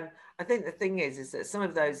 But I think the thing is that some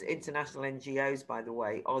of those international NGOs, by the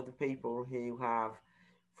way, are the people who have,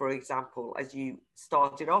 for example, as you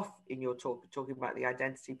started off in your talk, talking about the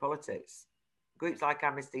identity politics, groups like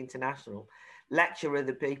Amnesty International lecture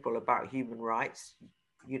other people about human rights,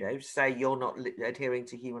 say you're not adhering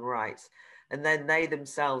to human rights. And then they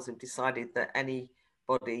themselves have decided that anybody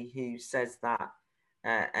who says that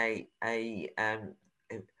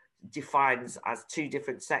defines as two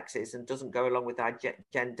different sexes and doesn't go along with our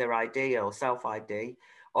gender ID or self-ID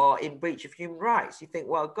are in breach of human rights. You think,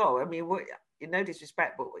 well, God, I mean, no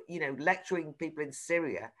disrespect, but, lecturing people in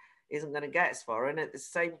Syria isn't going to get us far. And at the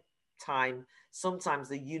same time, sometimes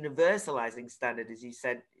the universalizing standard, as you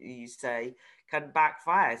say, can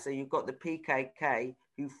backfire. So you've got the PKK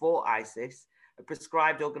who fought ISIS, a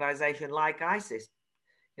prescribed organization like ISIS.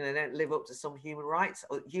 They don't live up to some human rights,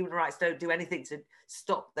 or human rights don't do anything to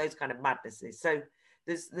stop those kind of madnesses. So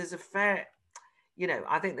there's a fair,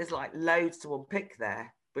 I think there's like loads to unpick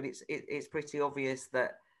there, but it's pretty obvious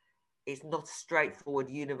that it's not a straightforward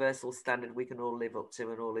universal standard we can all live up to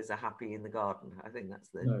and all is a happy in the garden. I think that's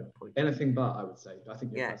the point. Anything but, I would say. I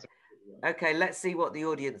think that's right. Okay, let's see what the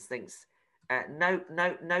audience thinks.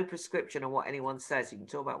 No prescription on what anyone says. You can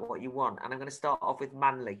talk about what you want. And I'm going to start off with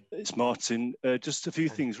Manly. It's Martin. Just a few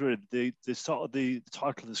things, really. The title of the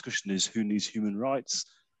discussion is Who Needs Human Rights?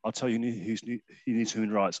 I'll tell you who needs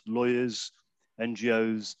human rights. Lawyers,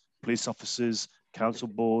 NGOs, police officers, council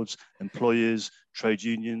boards, employers, trade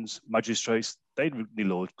unions, magistrates. They need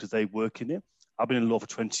law because they work in it. I've been in law for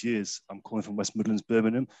 20 years. I'm calling from West Midlands,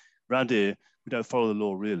 Birmingham. Around here, we don't follow the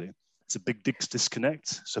law, really. It's a big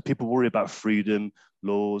disconnect. So people worry about freedom,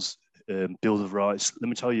 laws, Bill of Rights. Let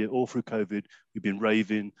me tell you, all through COVID, we've been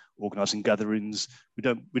raving, organising gatherings. We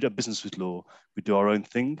don't business with law. We do our own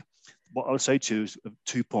thing. What I would say to you is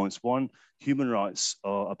 2 points. One, human rights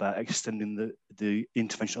are about extending the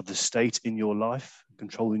intervention of the state in your life,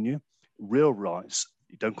 controlling you. Real rights,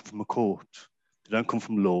 you don't come from a court. They don't come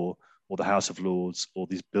from law or the House of Lords or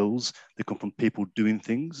these bills. They come from people doing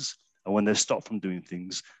things. And when they're stopped from doing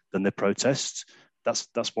things, then they protest. That's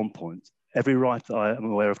 1 point. Every right that I am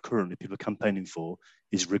aware of currently people are campaigning for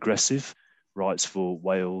is regressive. Rights for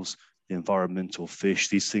whales, the environment, or fish,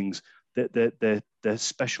 these things, they're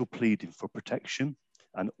special pleading for protection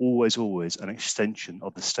and always an extension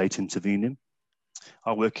of the state intervening.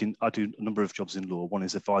 I do a number of jobs in law. One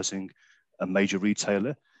is advising a major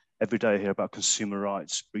retailer. Every day I hear about consumer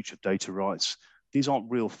rights, breach of data rights. These aren't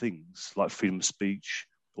real things like freedom of speech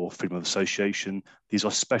or freedom of association. These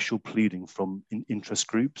are special pleading from interest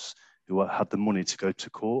groups who have the money to go to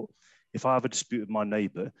court. If I have a dispute with my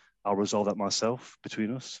neighbour, I'll resolve that myself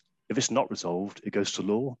between us. If it's not resolved, it goes to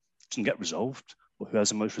law. It doesn't get resolved. But who has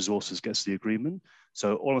the most resources gets the agreement.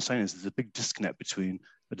 So all I'm saying is there's a big disconnect between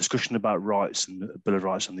a discussion about rights and the Bill of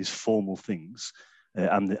Rights and these formal things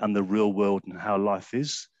and the real world and how life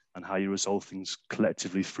is and how you resolve things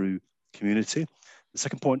collectively through community. The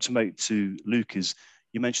second point to make to Luke is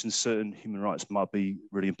you mentioned certain human rights might be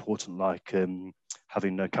really important, like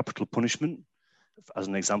having no capital punishment as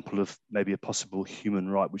an example of maybe a possible human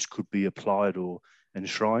right which could be applied or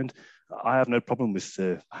enshrined. I have no problem with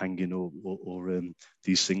hanging or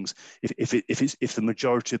these things if the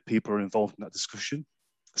majority of people are involved in that discussion.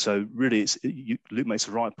 So really, Luke makes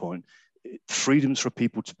a right point. Freedoms for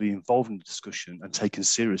people to be involved in the discussion and taken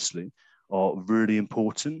seriously are really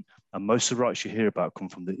important. And most of the rights you hear about come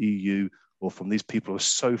from the EU or from these people who are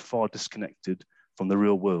so far disconnected from the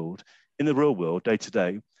real world. In the real world, day to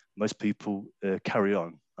day, most people carry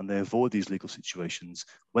on and they avoid these legal situations.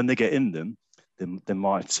 When they get in them, they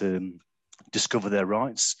might discover their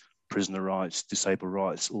rights, prisoner rights, disabled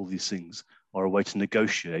rights, all these things are a way to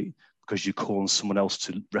negotiate because you call on someone else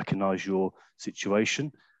to recognise your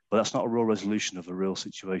situation. But that's not a real resolution of a real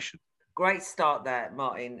situation. Great start there,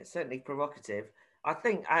 Martin. Certainly provocative. I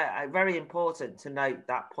think very important to note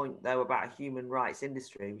that point, though, about a human rights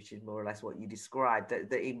industry, which is more or less what you described,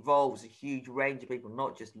 that involves a huge range of people,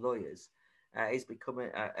 not just lawyers, is becoming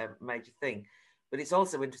a major thing. But it's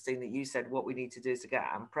also interesting that you said what we need to do is to get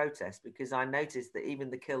out and protest, because I noticed that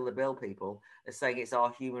even the Kill the Bill people are saying it's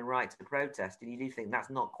our human right to protest. And you do think that's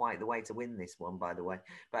not quite the way to win this one, by the way.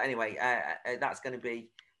 But anyway, that's going to be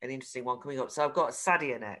an interesting one coming up. So I've got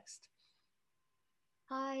Sadia next.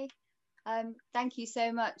 Hi. Thank you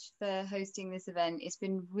so much for hosting this event. It's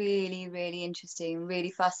been really, really interesting,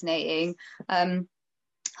 really fascinating.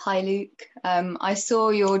 Hi, Luke. I saw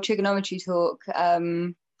your trigonometry talk,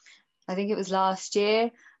 I think it was last year,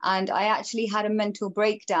 and I actually had a mental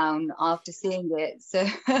breakdown after seeing it. So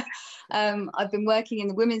I've been working in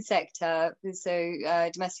the women's sector, so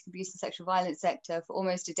domestic abuse and sexual violence sector, for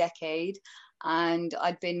almost a decade. And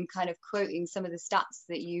I'd been kind of quoting some of the stats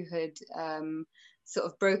that you had sort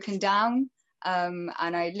of broken down. And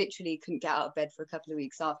I literally couldn't get out of bed for a couple of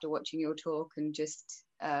weeks after watching your talk, and just,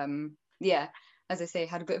 yeah, as I say,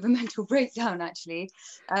 had a bit of a mental breakdown, actually.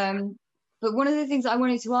 But one of the things I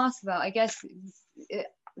wanted to ask about, I guess,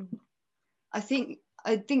 I think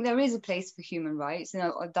there is a place for human rights,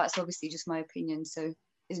 and that's obviously just my opinion, so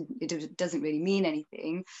it doesn't really mean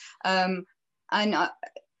anything. And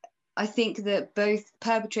I think that both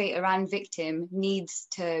perpetrator and victim needs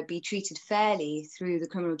to be treated fairly through the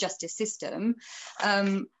criminal justice system.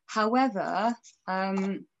 However,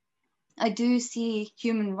 I do see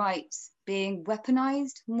human rights being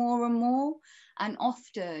weaponized more and more, and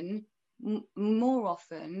more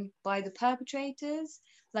often by the perpetrators.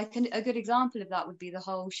 Like a good example of that would be the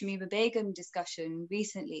whole Shamima Begum discussion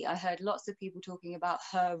recently. I heard lots of people talking about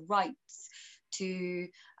her rights to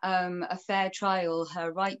a fair trial,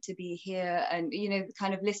 her right to be here, and, you know,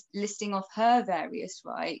 kind of listing off her various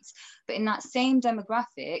rights. But in that same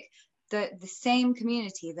demographic, the same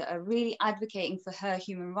community that are really advocating for her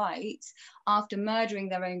human rights after murdering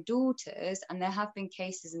their own daughters, and there have been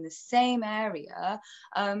cases in the same area,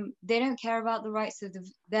 they don't care about the rights of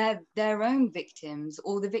their own victims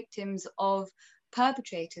or the victims of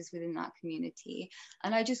perpetrators within that community.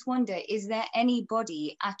 And I just wonder, is there any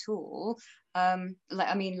body at all,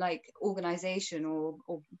 like organization or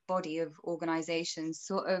body of organizations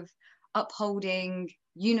sort of upholding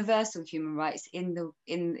universal human rights in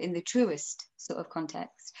the truest sort of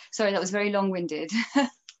context? Sorry, that was very long-winded.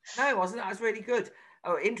 No, it wasn't. That was really good.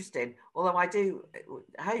 Oh, interesting. Although I do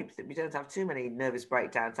hope that we don't have too many nervous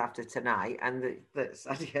breakdowns after tonight, and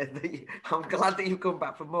I'm glad that you've come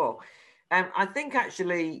back for more. I think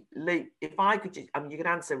actually, Luke, if I could just, you can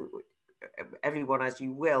answer everyone as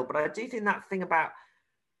you will, but I do think that thing about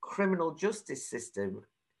criminal justice system,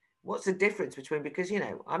 what's the difference between, because, you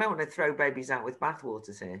know, I don't want to throw babies out with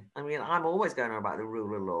bathwaters here. I mean, I'm always going on about the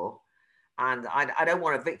rule of law, and I don't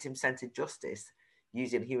want a victim-centered justice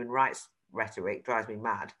using human rights rhetoric, drives me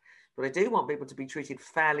mad. But I do want people to be treated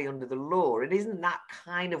fairly under the law. And isn't that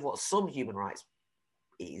kind of what some human rights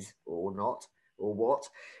is, or not, or what?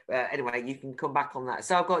 Anyway, you can come back on that.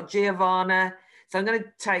 So I've got Giovanna. So I'm going to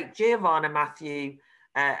take Giovanna, Matthew,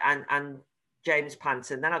 and James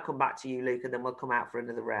Panton. Then I'll come back to you, Luke, and then we'll come out for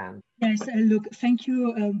another round. Yes, look, thank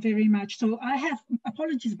you very much. So I have,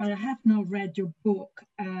 apologies, but I have not read your book.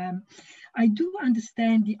 I do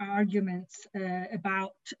understand the arguments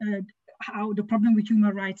about how the problem with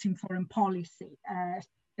human rights in foreign policy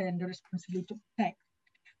and the responsibility to protect.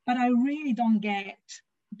 But I really don't get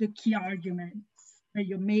the key arguments that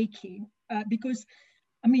you're making, because,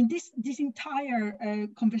 I mean, this entire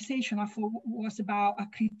conversation I thought was about a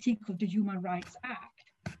critique of the Human Rights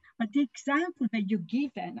Act. But the examples that you're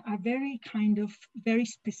given are very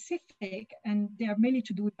specific, and they are mainly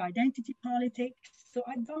to do with identity politics. So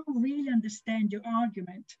I don't really understand your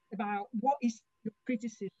argument about what is your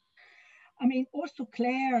criticism. I mean, also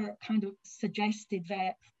Claire kind of suggested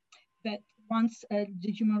that once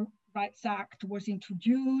the Human Rights Act was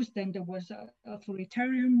introduced, then there was an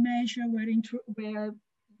authoritarian measure where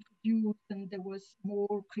reduced and there was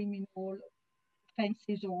more criminal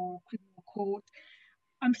offences or criminal court.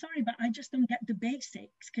 I'm sorry, but I just don't get the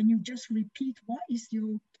basics. Can you just repeat what is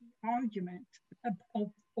your key argument of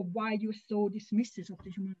why you're so dismissive of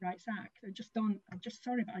the Human Rights Act?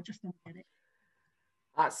 Sorry, but I just don't get it.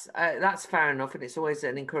 That's fair enough, and it's always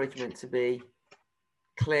an encouragement to be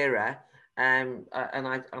clearer. And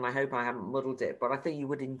I hope I haven't muddled it, but I think you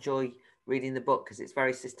would enjoy reading the book because it's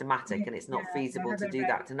very systematic and it's not feasible to do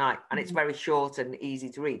that tonight, and it's very short and easy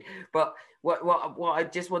to read. But what I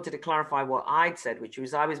just wanted to clarify what I'd said, which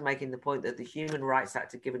was I was making the point that the Human Rights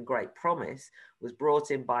Act, given great promise, was brought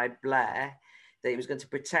in by Blair, that it was going to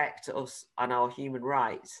protect us and our human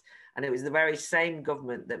rights. And it was the very same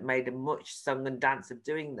government that made a much sung and dance of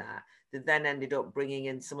doing that then ended up bringing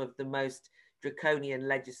in some of the most draconian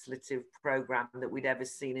legislative program that we'd ever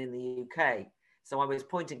seen in the UK. So I was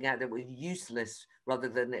pointing out that it was useless rather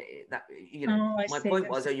than that, my point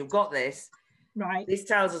was, you've got this, right? This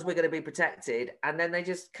tells us we're going to be protected, and then they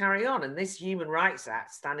just carry on. And this Human Rights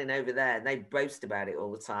Act standing over there, and they boast about it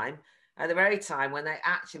all the time, at the very time when they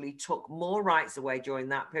actually took more rights away during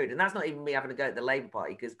that period. And that's not even me having a go at the Labour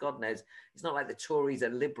Party, because God knows, it's not like the Tories are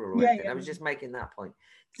liberal or anything. I was just making that point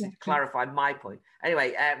to clarify my point.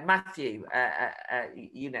 Anyway, Matthew,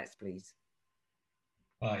 you next, please.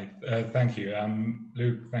 Hi, thank you.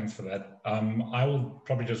 Luke, thanks for that. I will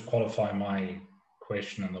probably just qualify my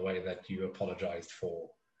question in the way that you apologized for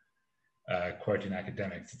quoting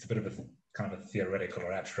academics. It's a bit of a kind of a theoretical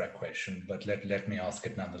or abstract question, but let me ask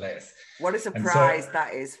it nonetheless. What a surprise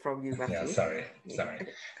that is from you, Matthew. Yeah, sorry.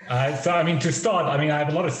 So, I mean, to start, I have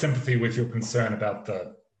a lot of sympathy with your concern about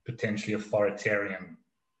the potentially authoritarian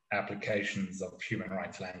applications of human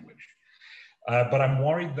rights language. But I'm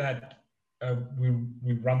worried that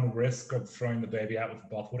we run the risk of throwing the baby out with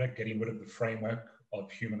the bathwater, getting rid of the framework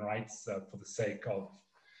of human rights for the sake of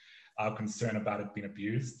our concern about it being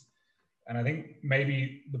abused. And I think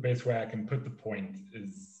maybe the best way I can put the point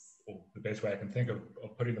is, or the best way I can think of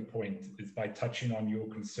putting the point is by touching on your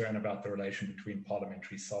concern about the relation between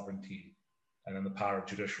parliamentary sovereignty and then the power of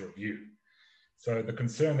judicial review. So the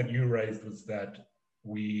concern that you raised was that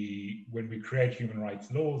when we create human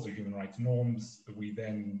rights laws or human rights norms, we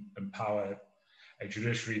then empower a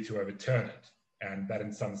judiciary to overturn it. And that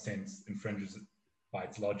in some sense infringes by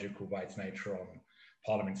its logic or by its nature on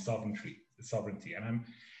parliament's sovereignty.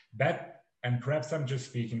 And perhaps I'm just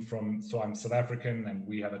speaking so I'm South African and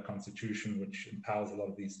we have a constitution which empowers a lot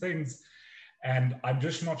of these things. And I'm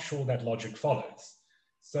just not sure that logic follows.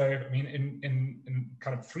 So, I mean, in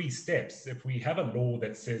kind of 3 steps, if we have a law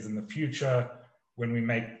that says in the future, when we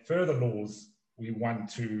make further laws, we want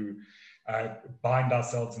to bind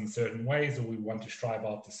ourselves in certain ways, or we want to strive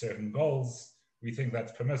after certain goals, we think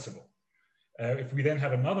that's permissible. If we then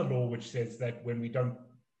have another law which says that when we don't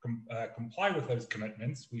comply with those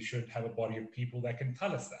commitments, we should have a body of people that can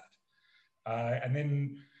tell us that. And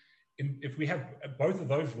then if we have both of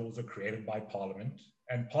those laws are created by Parliament,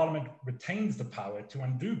 and Parliament retains the power to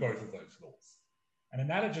undo both of those laws.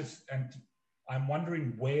 And I'm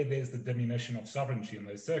wondering where there's the diminution of sovereignty in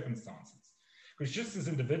those circumstances. Because just as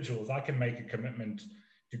individuals, I can make a commitment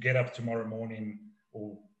to get up tomorrow morning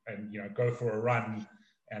and go for a run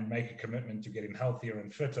and make a commitment to getting healthier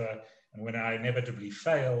and fitter. And when I inevitably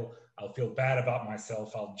fail, I'll feel bad about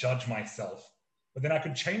myself, I'll judge myself. But then I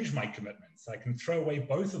could change my commitments. I can throw away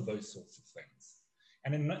both of those sorts of things.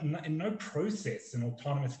 And in no process in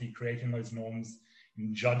autonomously creating those norms,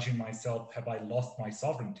 in judging myself, have I lost my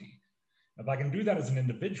sovereignty. If I can do that as an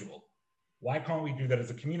individual, why can't we do that as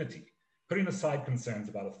a community? Putting aside concerns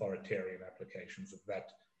about authoritarian applications of that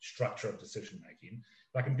structure of decision-making,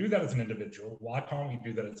 if I can do that as an individual, why can't we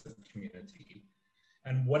do that as a community?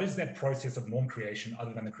 And what is that process of norm creation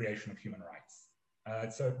other than the creation of human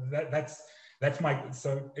rights? So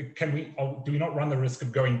do we not run the risk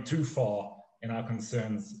of going too far in our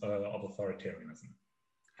concerns of authoritarianism?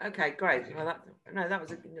 Okay, great. Well, that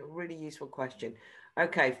was a really useful question.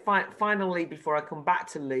 Okay, finally, before I come back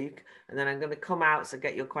to Luke, and then I'm going to come out, so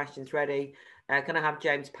get your questions ready. Can I have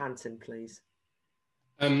James Panton, please?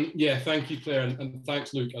 Yeah, thank you, Claire, and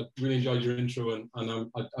thanks, Luke. I really enjoyed your intro, and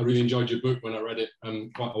I really enjoyed your book when I read it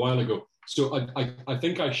quite a while ago. So I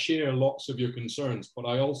think I share lots of your concerns, but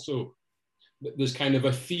I also, there's kind of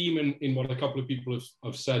a theme in what a couple of people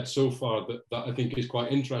have said so far that I think is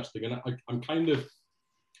quite interesting, and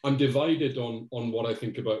I'm divided on what I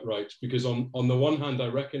think about rights, because on the one hand, I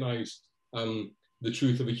recognize the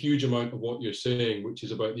truth of a huge amount of what you're saying, which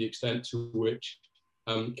is about the extent to which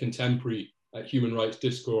contemporary human rights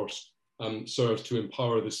discourse serves to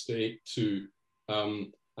empower the state to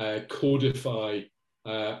codify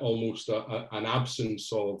almost an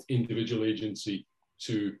absence of individual agency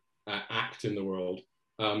to act in the world,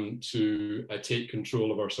 to take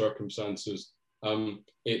control of our circumstances.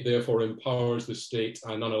 It therefore empowers the state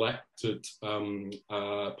and unelected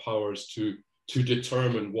powers to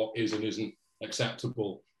determine what is and isn't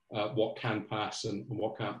acceptable, what can pass and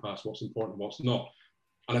what can't pass, what's important, what's not.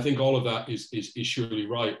 And I think all of that is surely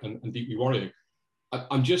right and deeply worrying.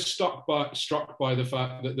 I'm just struck by the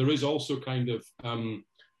fact that there is also kind of, and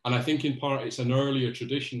I think in part it's an earlier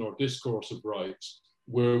tradition or discourse of rights,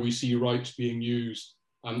 where we see rights being used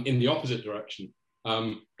in the opposite direction,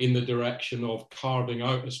 in the direction of carving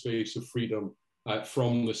out a space of freedom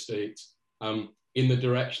from the state, in the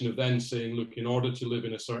direction of then saying, look, in order to live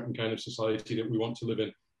in a certain kind of society that we want to live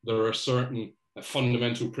in, there are certain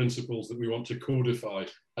fundamental principles that we want to codify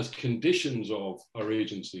as conditions of our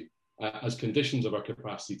agency, as conditions of our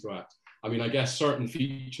capacity to act. I mean, I guess certain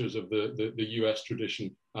features of the US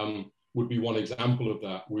tradition would be one example of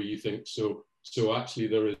that, where you think, so actually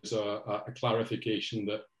there is a clarification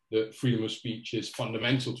that freedom of speech is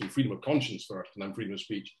fundamental to freedom of conscience first, and then freedom of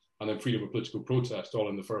speech, and then freedom of political protest, all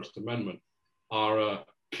in the First Amendment, are a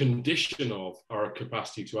condition of our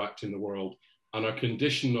capacity to act in the world, and a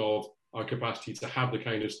condition of our capacity to have the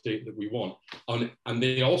kind of state that we want. And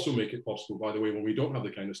they also make it possible, by the way, when we don't have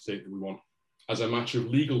the kind of state that we want, as a matter of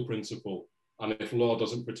legal principle, and if law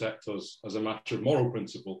doesn't protect us, as a matter of moral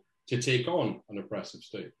principle, to take on an oppressive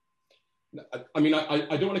state. I mean,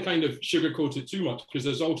 I don't want to kind of sugarcoat it too much, because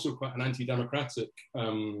there's also quite an anti-democratic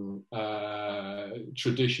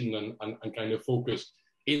tradition and kind of focus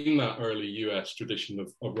in that early US tradition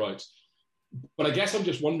of rights. But I guess I'm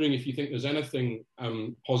just wondering if you think there's anything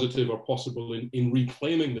positive or possible in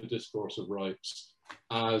reclaiming the discourse of rights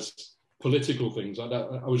as political things. I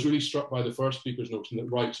was really struck by the first speaker's notion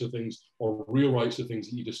that rights are things, or real rights are things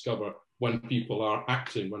that you discover when people are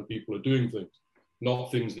acting, when people are doing things,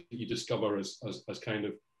 not things that you discover as kind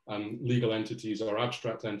of legal entities or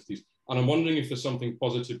abstract entities. And I'm wondering if there's something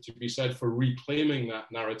positive to be said for reclaiming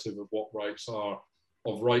that narrative of what rights are,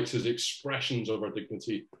 of rights as expressions of our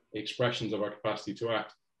dignity, expressions of our capacity to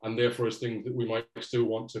act, and therefore as things that we might still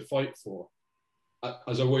want to fight for,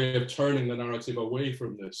 as a way of turning the narrative away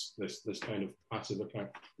from this kind of passive account,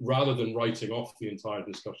 rather than writing off the entire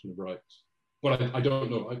discussion of rights. But I don't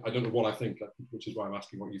know. I don't know what I think, which is why I'm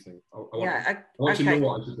asking what you think. I want to know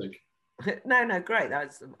what I should think. No, great.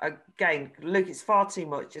 That's, again, Luke, it's far too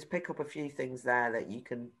much. Just pick up a few things there that you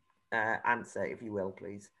can answer, if you will,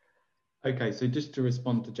 please. Okay, so just to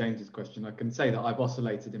respond to James's question, I can say that I've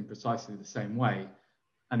oscillated in precisely the same way,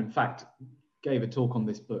 and in fact gave a talk on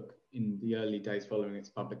this book in the early days following its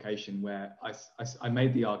publication, where I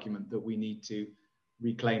made the argument that we need to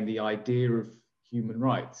reclaim the idea of human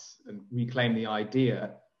rights and reclaim the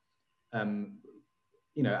idea, you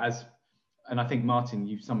know, as, and I think Martin,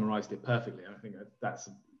 you've summarised it perfectly. I think that's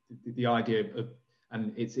the idea of,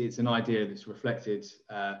 and it's an idea that's reflected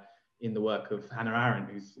in the work of Hannah Arendt,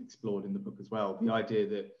 who's explored in the book as well, the idea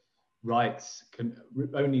that rights can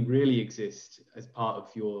only really exist as part of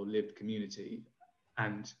your lived community,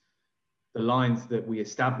 and the lines that we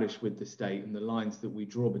establish with the state and the lines that we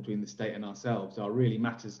draw between the state and ourselves are really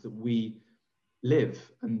matters that we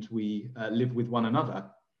live, and we live with one another.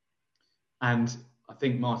 And I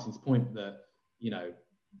think Martin's point that, you know,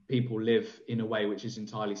 people live in a way which is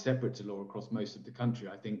entirely separate to law across most of the country,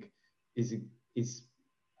 I think is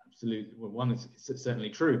absolutely, well, one is certainly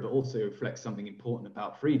true, but also reflects something important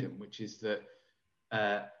about freedom, which is that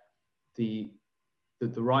the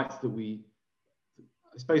rights that we,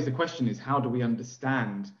 I suppose the question is, how do we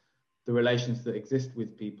understand the relations that exist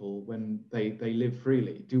with people when they live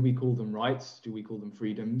freely? Do we call them rights? Do we call them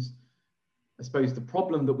freedoms? I suppose the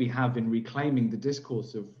problem that we have in reclaiming the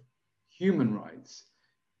discourse of human rights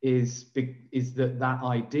is that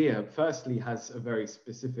idea, firstly, has a very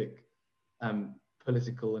specific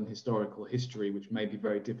political and historical history, which may be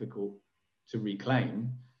very difficult to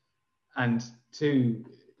reclaim. And two,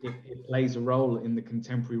 it plays a role in the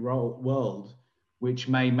contemporary world, which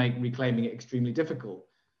may make reclaiming it extremely difficult.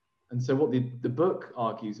 And so what the book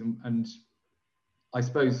argues, and I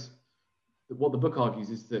suppose that what the book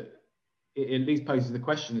argues is that it at least poses the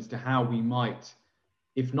question as to how we might,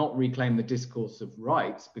 if not reclaim the discourse of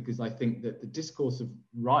rights, because I think that the discourse of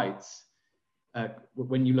rights,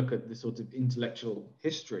 when you look at the sort of intellectual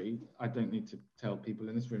history, I don't need to tell people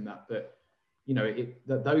in this room that, but you know,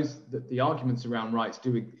 that the arguments around rights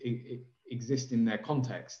do exist in their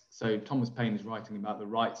context. So Thomas Paine is writing about the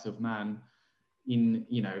rights of man in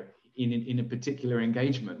a particular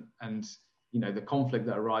engagement, and you know, the conflict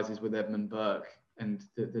that arises with Edmund Burke and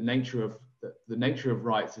the nature of the nature of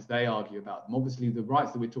rights as they argue about them. Obviously, the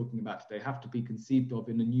rights that we're talking about today have to be conceived of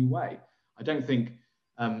in a new way. I don't think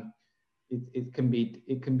it can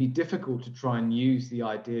be difficult to try and use the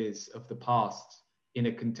ideas of the past in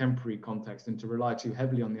a contemporary context and to rely too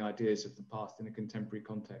heavily on the ideas of the past in a contemporary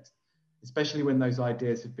context, especially when those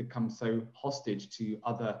ideas have become so hostage to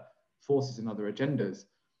other forces and other agendas.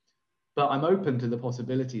 But I'm open to the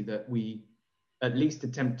possibility that we at least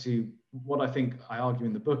attempt to, what I think I argue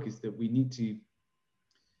in the book is that we need to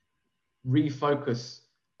refocus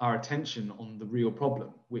our attention on the real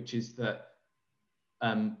problem, which is that,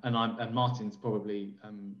 and Martin's probably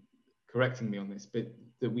correcting me on this, but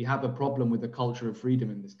that we have a problem with the culture of freedom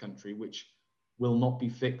in this country, which will not be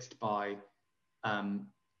fixed by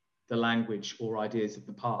the language or ideas of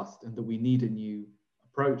the past, and that we need a new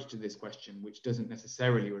approach to this question, which doesn't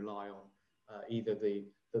necessarily rely on either the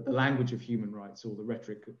language of human rights or the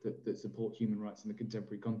rhetoric that support human rights in the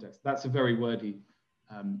contemporary context. That's a very wordy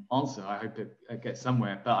answer. I hope it gets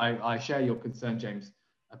somewhere, but I share your concern, James,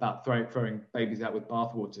 about throwing babies out with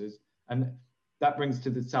bathwaters. And that brings to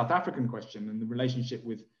the South African question and the relationship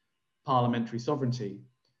with parliamentary sovereignty.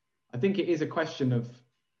 I think it is a question of,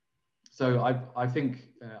 so I think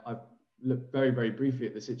I've looked very, very briefly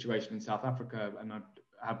at the situation in South Africa, and I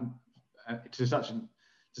have to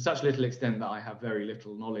such little extent that I have very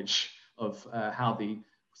little knowledge of how the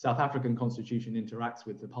South African constitution interacts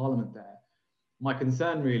with the parliament there. My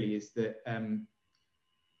concern really is that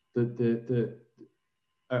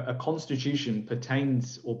a constitution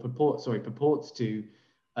purports to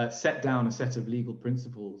set down a set of legal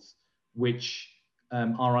principles which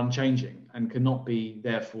are unchanging and cannot be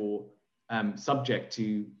therefore subject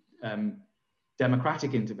to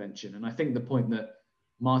democratic intervention. And I think the point that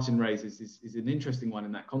Martin raises is an interesting one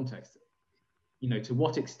in that context. You know, to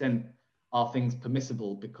what extent are things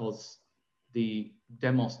permissible because the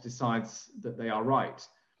demos decides that they are right?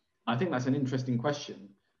 I think that's an interesting question.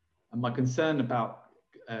 And my concern about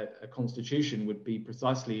a constitution would be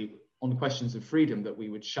precisely on questions of freedom, that we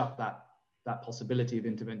would shut that possibility of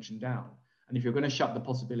intervention down. And if you're going to shut the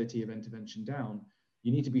possibility of intervention down,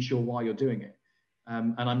 you need to be sure why you're doing it.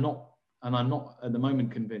 And I'm not at the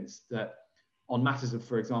moment convinced that on matters of,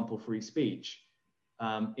 for example, free speech,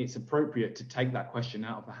 it's appropriate to take that question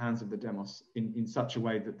out of the hands of the demos in such a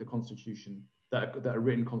way that the constitution, that a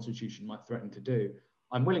written constitution might threaten to do.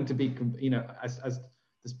 I'm willing to be, you know, as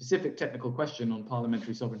the specific technical question on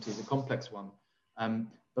parliamentary sovereignty is a complex one.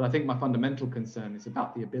 But I think my fundamental concern is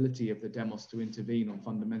about the ability of the demos to intervene on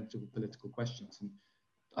fundamental political questions. And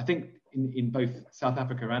I think in both South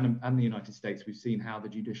Africa and the United States, we've seen how the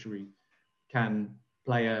judiciary can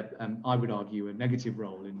play I would argue, a negative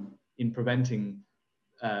role in preventing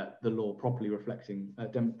the law properly reflecting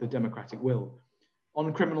the democratic will.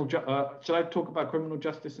 On criminal, shall I talk about criminal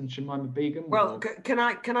justice and Shamima Begum? Well, can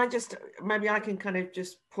I just, maybe I can kind of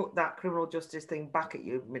just put that criminal justice thing back at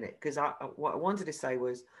you a minute, because what I wanted to say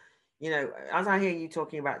was, you know, as I hear you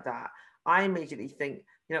talking about that, I immediately think,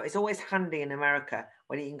 you know, it's always handy in America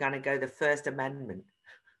when you can kind of go the First Amendment.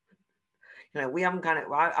 You know, we haven't kind of,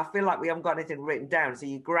 I feel like we haven't got anything written down. So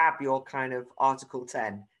you grab your kind of Article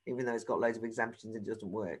 10, even though it's got loads of exemptions, it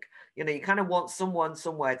doesn't work. You know, you kind of want someone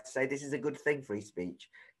somewhere to say this is a good thing, free speech,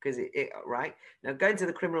 because right? Now, going to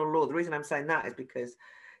the criminal law, the reason I'm saying that is because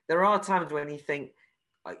there are times when you think,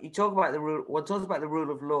 you talk about the rule, one talks about the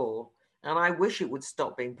rule of law, and I wish it would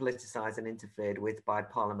stop being politicized and interfered with by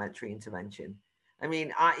parliamentary intervention. I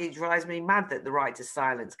mean, it drives me mad that the right to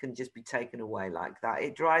silence can just be taken away like that.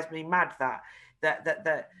 It drives me mad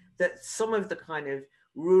that some of the kind of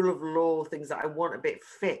rule of law things that I want a bit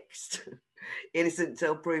fixed, innocent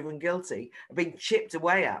until proven guilty, are being chipped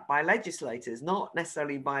away at by legislators, not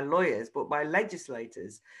necessarily by lawyers, but by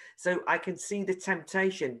legislators. So I can see the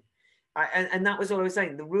temptation. And that was all I was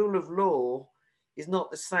saying. The rule of law is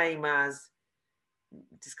not the same as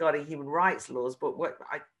discarding human rights laws, but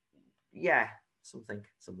something.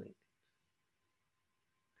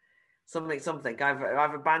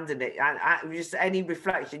 I've abandoned it. And just any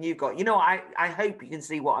reflection you've got. You know, I hope you can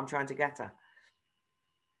see what I'm trying to get at.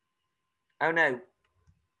 Oh no,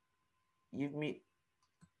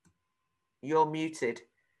 you're muted.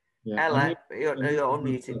 Yeah, Ella, you're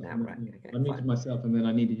unmuted now, right? Okay, I muted myself, and then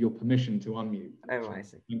I needed your permission to unmute. Oh, right, I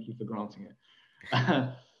see. Thank you for granting it.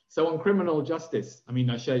 So on criminal justice, I mean,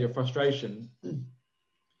 I share your frustration.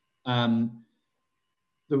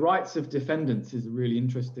 The rights of defendants is a really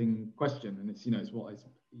interesting question, and it's, you know, it's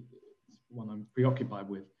one I'm preoccupied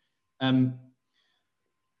with.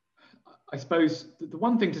 I suppose the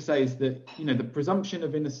one thing to say is that, you know, the presumption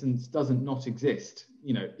of innocence doesn't not exist.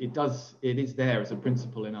 You know, it is there as a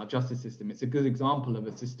principle in our justice system. It's a good example of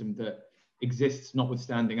a system that exists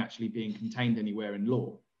notwithstanding actually being contained anywhere in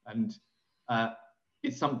law. And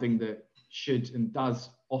it's something that should and does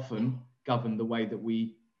often govern the way that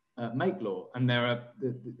we make law. And there are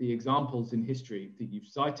the examples in history that you've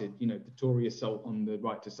cited, you know, the Tory assault on the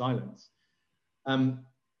right to silence.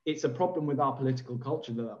 It's a problem with our political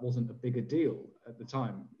culture that wasn't a bigger deal at the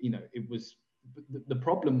time. You know, it was the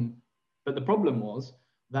problem, but the problem was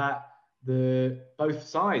that both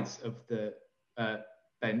sides of the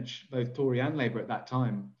bench, both Tory and Labour at that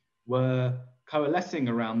time, were coalescing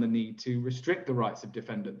around the need to restrict the rights of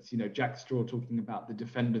defendants. You know, Jack Straw talking about the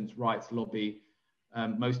defendants' rights lobby.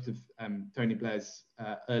 Most of Tony Blair's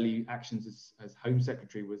early actions as Home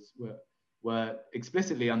Secretary were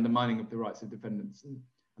explicitly undermining of the rights of defendants.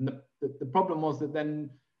 And the problem was that then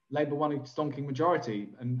Labour won a stonking majority,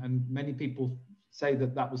 and many people say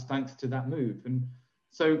that that was thanks to that move. And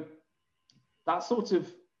so that's sort of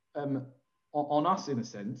on us in a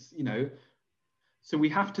sense, you know. So we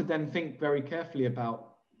have to then think very carefully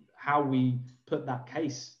about how we put that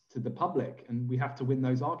case to the public, and we have to win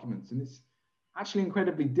those arguments. And it's actually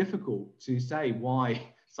incredibly difficult to say why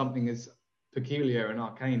something as peculiar and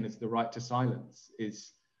arcane as the right to silence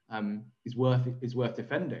is worth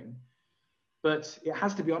defending. But it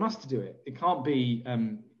has to be on us to do it. It can't be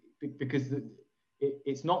because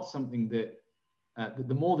it's not something that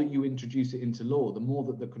the more that you introduce it into law, the more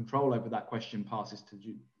that the control over that question passes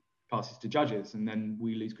to judges, and then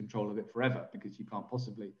we lose control of it forever, because you can't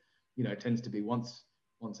possibly, you know, it tends to be once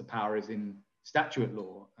a power is in statute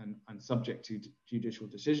law and subject to judicial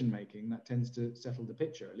decision making, that tends to settle the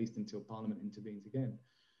picture, at least until Parliament intervenes again.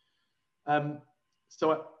 But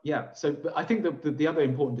I think the other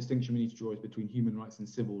important distinction we need to draw is between human rights and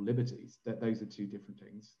civil liberties. That those are two different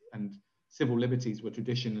things. And civil liberties were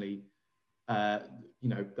traditionally, the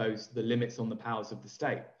limits on the powers of the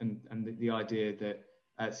state, and the idea that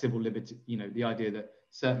civil liberty, you know, the idea that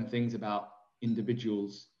certain things about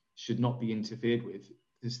individuals should not be interfered with.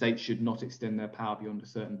 The state should not extend their power beyond a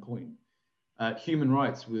certain point. Human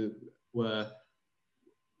rights were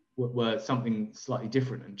something slightly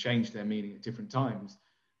different and changed their meaning at different times.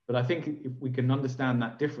 But I think if we can understand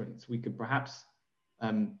that difference, we could perhaps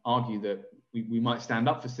argue that we might stand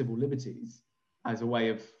up for civil liberties as a way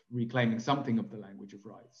of reclaiming something of the language of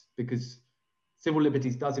rights, because civil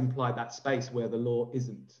liberties does imply that space where the law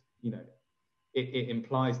isn't. You know, it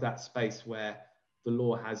implies that space where the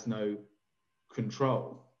law has no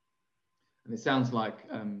control. And it sounds like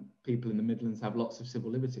people in the Midlands have lots of civil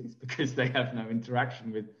liberties because they have no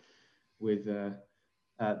interaction with the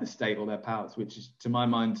state or their powers, which is, to my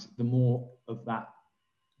mind, the more of that,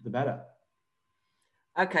 the better.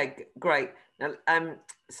 Okay, great. Now,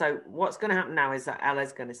 so what's going to happen now is that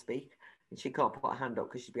Ella's going to speak, and she can't put her hand up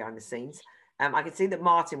because she's behind the scenes. I can see that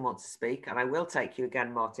Martin wants to speak, and I will take you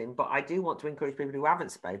again, Martin, but I do want to encourage people who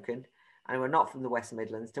haven't spoken and who are not from the West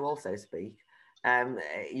Midlands to also speak.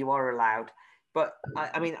 You are allowed. But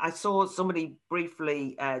I mean, I saw somebody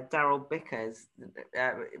briefly, Daryl Bicker's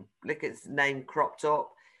name cropped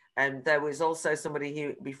up. And there was also somebody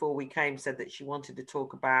who, before we came, said that she wanted to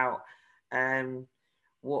talk about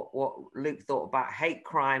what Luke thought about hate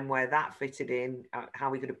crime, where that fitted in,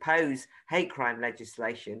 how we could oppose hate crime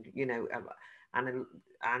legislation, you know, and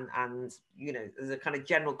you know, there's a kind of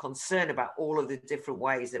general concern about all of the different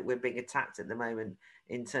ways that we're being attacked at the moment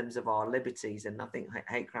in terms of our liberties. And I think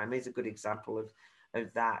hate crime is a good example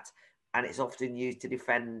of that. And it's often used to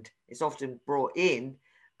defend, it's often brought in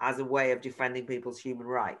as a way of defending people's human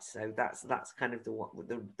rights. So that's kind of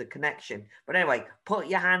the connection. But anyway, put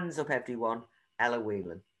your hands up, everyone. Ella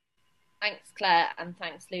Whelan. Thanks, Claire, and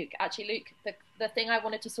thanks, Luke. Actually, Luke, the thing I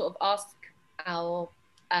wanted to sort of ask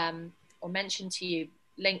or mention to you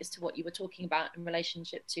links to what you were talking about in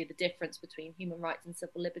relationship to the difference between human rights and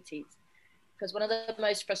civil liberties. Because one of the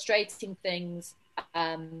most frustrating things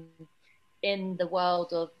in the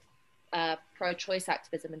world of pro-choice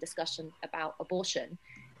activism and discussion about abortion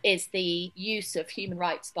is the use of human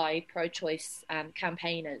rights by pro-choice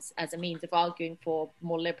campaigners as a means of arguing for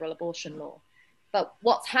more liberal abortion law. But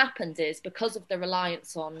what's happened is, because of the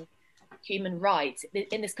reliance on human rights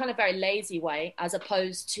in this kind of very lazy way, as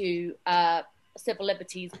opposed to civil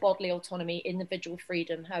liberties, bodily autonomy, individual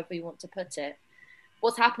freedom, however you want to put it,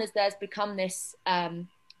 what's happened is there's become this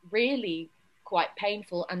really quite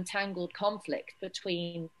painful and tangled conflict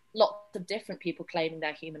between lots of different people claiming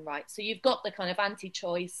their human rights. So you've got the kind of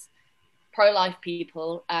anti-choice, pro-life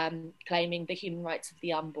people claiming the human rights of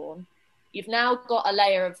the unborn. You've now got a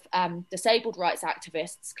layer of disabled rights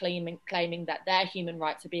activists claiming that their human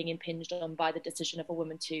rights are being impinged on by the decision of a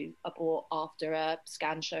woman to abort after a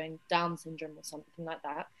scan showing Down syndrome or something like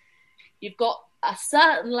that. you've got a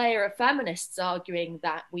certain layer of feminists arguing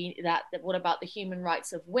that what about the human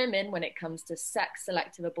rights of women when it comes to sex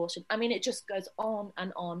selective abortion? I mean, it just goes on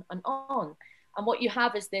and on and on. And what you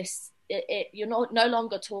have is this, you're no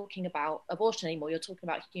longer talking about abortion anymore, you're talking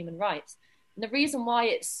about human rights. And the reason why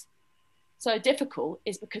it's so difficult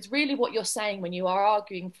is because really what you're saying when you are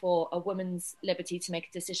arguing for a woman's liberty to make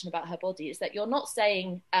a decision about her body is that you're not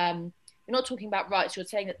saying, you're not talking about rights, you're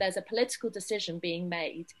saying that there's a political decision being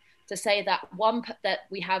made to say that that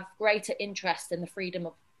we have greater interest in the freedom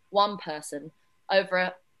of one person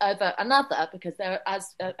over another, because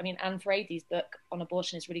Anne Farady's book on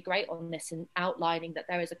abortion is really great on this, in outlining that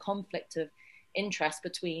there is a conflict of interest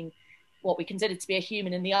between what we consider to be a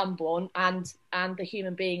human in the unborn and the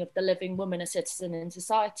human being of the living woman, a citizen in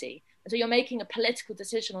society. And so you're making a political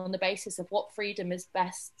decision on the basis of what freedom is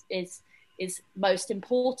most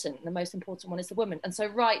important. The most important one is the woman. And so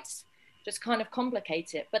rights just kind of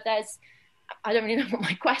complicate it. But I don't really know what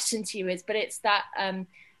my question to you is, but it's that,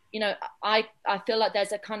 I feel like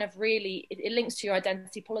there's a kind of really, it links to your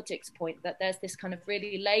identity politics point, that there's this kind of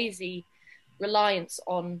really lazy reliance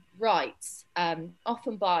on rights,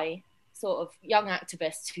 often by sort of young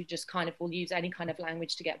activists who just kind of will use any kind of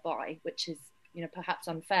language to get by, which is, perhaps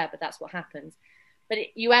unfair, but that's what happens. But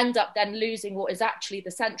you end up then losing what is actually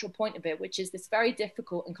the central point of it, which is this very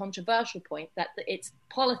difficult and controversial point that it's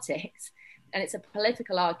politics and it's a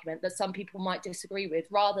political argument that some people might disagree with,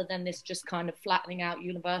 rather than this just kind of flattening out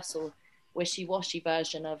universal wishy-washy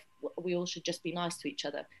version of we all should just be nice to each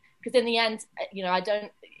other. Because in the end,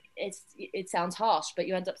 it sounds harsh, but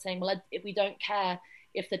you end up saying, well, if we don't care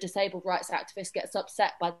if the disabled rights activist gets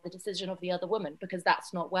upset by the decision of the other woman, because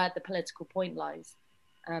that's not where the political point lies.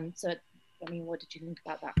 What did you think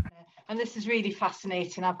about that? And this is really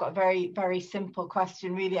fascinating. I've got a very, very simple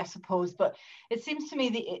question, really, I suppose. But it seems to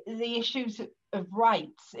me the issues of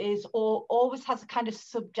rights always has a kind of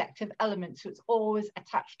subjective element. So it's always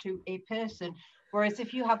attached to a person. Whereas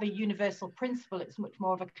if you have a universal principle, it's much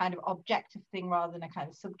more of a kind of objective thing rather than a kind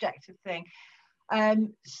of subjective thing.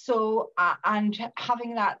 And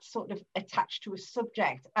having that sort of attached to a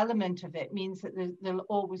subject element of it means that there'll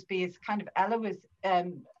always be, as kind of Ella was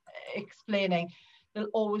explaining, there'll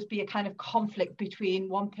always be a kind of conflict between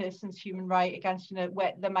one person's human right against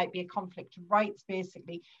where there might be a conflict of rights,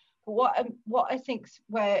 basically. But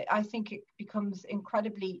where I think it becomes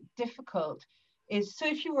incredibly difficult is, so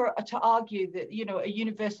if you were to argue that a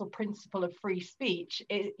universal principle of free speech,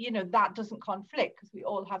 that doesn't conflict because we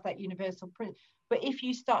all have that universal principle. But if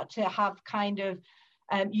you start to have kind of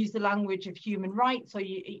use the language of human rights, or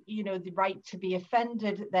the right to be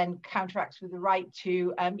offended then counteracts with the right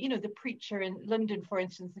to the preacher in London, for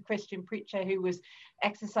instance, the Christian preacher who was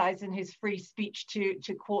exercising his free speech to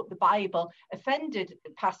quote the Bible, offended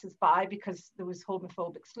passers-by because there was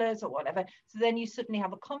homophobic slurs or whatever. So then you suddenly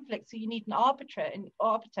have a conflict. So you need an arbiter,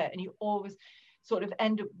 and you always sort of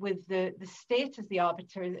end up with the state as the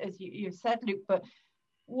arbiter, as you said, Luke. But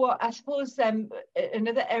what I suppose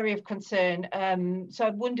another area of concern, so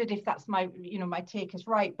I wondered if that's my take is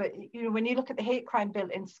right, but when you look at the hate crime bill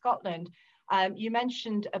in Scotland, you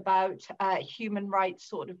mentioned about human rights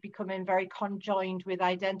sort of becoming very conjoined with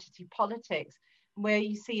identity politics, where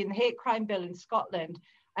you see in the hate crime bill in Scotland,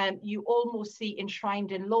 you almost see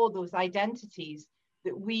enshrined in law those identities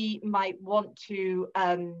that we might want to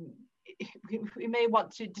we may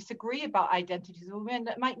want to disagree about identities, or we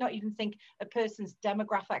might not even think a person's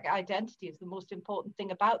demographic identity is the most important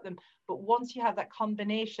thing about them. But once you have that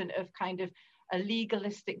combination of kind of a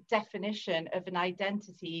legalistic definition of an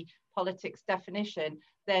identity politics definition,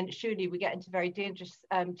 then surely we get into very dangerous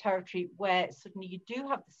territory where suddenly you do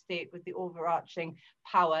have the state with the overarching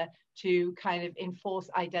power to kind of enforce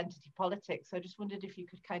identity politics. So I just wondered if you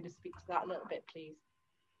could kind of speak to that a little bit, please.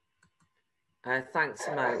 Thanks,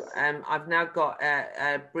 Mo. I've now got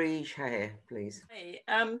Bree here, please. Hey,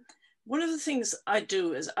 one of the things I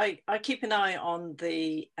do is I keep an eye on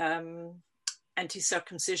the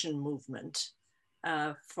anti-circumcision movement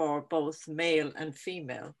for both male and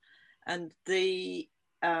female. And the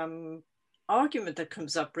argument that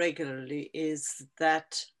comes up regularly is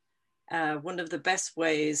that one of the best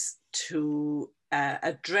ways to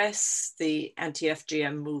address the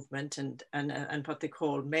anti-FGM movement and what they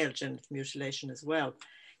call male genital mutilation as well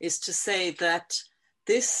is to say that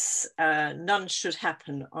this none should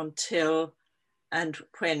happen until and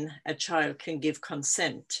when a child can give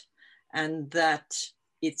consent, and that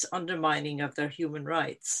it's undermining of their human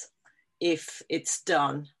rights if it's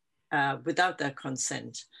done without their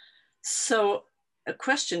consent. So a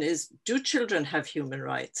question is, do children have human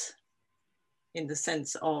rights in the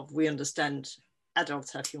sense of we understand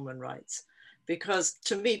adults have human rights? because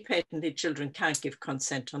to me, patently, children can't give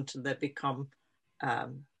consent until they become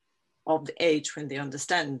of the age when they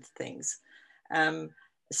understand things.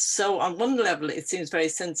 So on one level, it seems very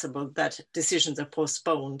sensible that decisions are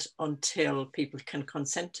postponed until people can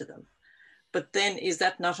consent to them. But then is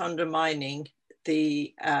that not undermining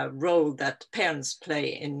the role that parents play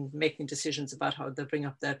in making decisions about how they bring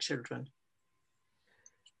up their children?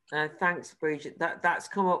 Thanks, Bridget. That's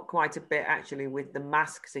come up quite a bit actually with the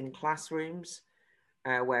masks in classrooms,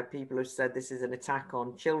 where people have said this is an attack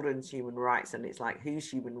on children's human rights, and it's like, who's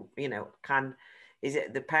human, is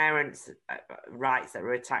it the parents' rights that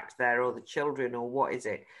are attacked there, or the children, or what is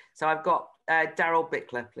it? So I've got Daryl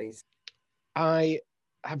Bickler, please. I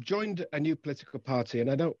have joined a new political party,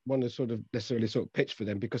 and I don't want to necessarily pitch for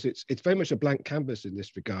them, because it's very much a blank canvas in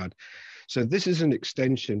this regard. So this is an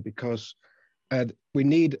extension, because we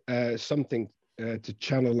need something to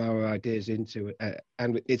channel our ideas into,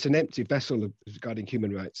 and it's an empty vessel regarding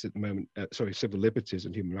human rights at the moment, civil liberties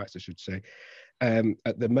and human rights, I should say,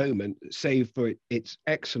 at the moment, save for its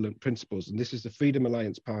excellent principles. And this is the Freedom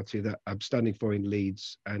Alliance Party that I'm standing for in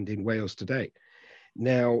Leeds and in Wales today.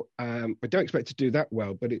 Now, I don't expect to do that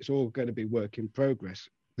well, but it's all going to be work in progress.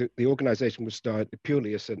 The organisation was started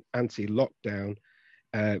purely as an anti-lockdown,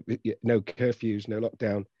 no curfews, no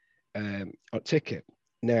lockdown ticket.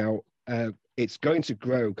 Now, it's going to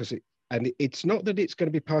grow because it's not that it's going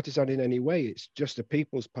to be partisan in any way. It's just a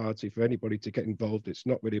people's party for anybody to get involved. It's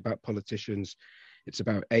not really about politicians. It's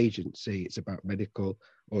about agency. It's about medical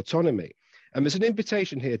autonomy. And there's an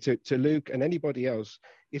invitation here to Luke and anybody else.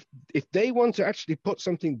 If they want to actually put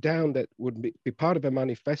something down that would be part of a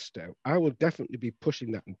manifesto, I will definitely be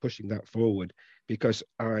pushing that and pushing that forward, because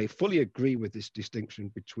I fully agree with this distinction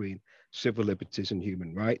between civil liberties and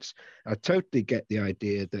human rights. I totally get the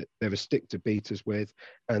idea that they're a stick to beat us with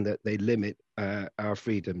and that they limit our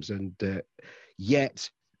freedoms. And yet,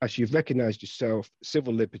 as you've recognized yourself,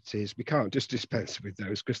 civil liberties, we can't just dispense with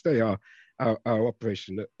those, because they are our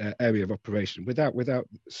area of operation. Without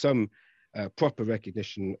some proper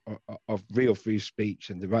recognition of real free speech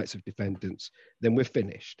and the rights of defendants, then we're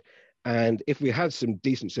finished. And if we had some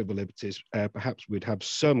decent civil liberties, perhaps we'd have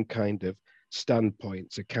some kind of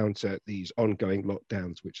standpoint to counter these ongoing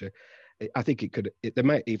lockdowns, which are, I think they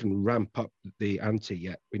might even ramp up the ante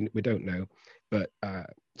yet. We don't know. But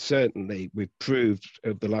certainly we've proved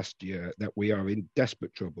over the last year that we are in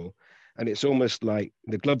desperate trouble. And it's almost like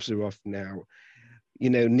the gloves are off now.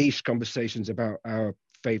 Niche conversations about our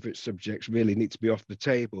favorite subjects really need to be off the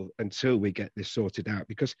table until we get this sorted out,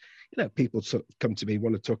 because people come to me,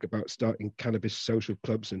 want to talk about starting cannabis social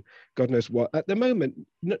clubs and God knows what. At the moment,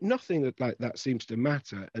 nothing like that seems to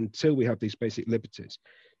matter until we have these basic liberties.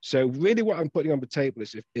 So really what I'm putting on the table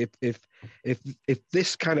is if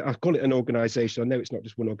this kind of, I call it an organization, I know it's not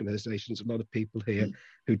just one organization, there's a lot of people here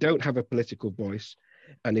who don't have a political voice.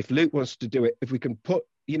 And if Luke wants to do it, if we can put,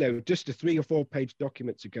 just a 3 or 4 page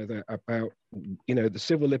document together about, the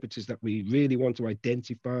civil liberties that we really want to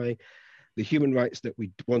identify, the human rights that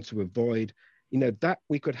we want to avoid, that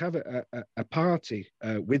we could have a party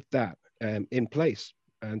with that in place.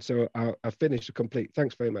 And so I'll finish to complete.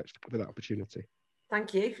 Thanks very much for that opportunity.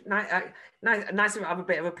 Thank you. Nice to have a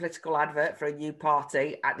bit of a political advert for a new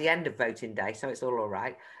party at the end of voting day, so it's all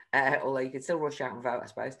right. Although you can still rush out and vote, I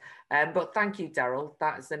suppose. But thank you, Daryl.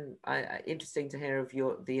 That's interesting to hear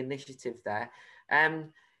of the initiative there.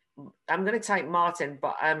 I'm going to take Martin,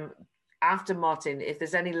 but after Martin, if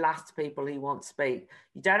there's any last people who want to speak,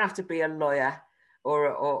 you don't have to be a lawyer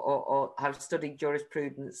or have studied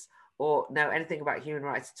jurisprudence or know anything about human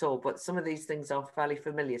rights at all, but some of these things are fairly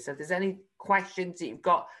familiar. So if there's any questions that you've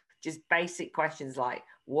got, just basic questions like,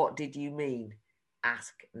 what did you mean?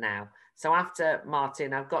 Ask now. So after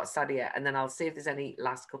Martin, I've got Sadia, and then I'll see if there's any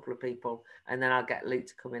last couple of people, and then I'll get Luke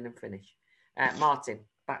to come in and finish. Martin,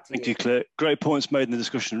 back to you. Thank you, Claire. Great points made in the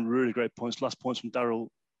discussion, really great points. Last points from Daryl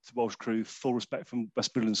to Welsh crew, full respect from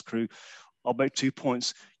West Midlands crew. I'll make 2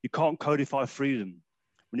 points. You can't codify freedom.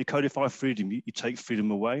 When you codify freedom, you take freedom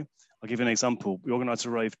away. I'll give you an example. We organised a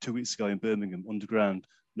rave 2 weeks ago in Birmingham, underground.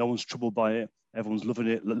 No one's troubled by it. Everyone's loving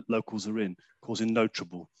it. Locals are in, causing no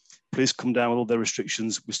trouble. Police come down with all their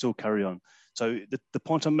restrictions. We still carry on. So the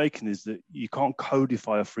point I'm making is that you can't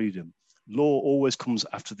codify a freedom. Law always comes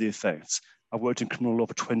after the effects. I've worked in criminal law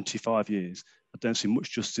for 25 years. I don't see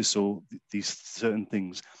much justice or these certain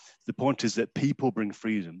things. The point is that people bring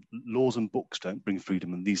freedom. Laws and books don't bring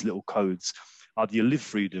freedom, and these little codes. Either you live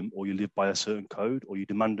freedom or you live by a certain code or you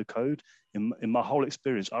demand a code. In my whole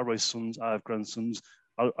experience, I raise sons, I have grandsons,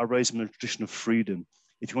 I raise them in a tradition of freedom.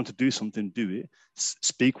 If you want to do something, do it.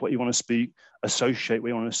 Speak what you want to speak, associate what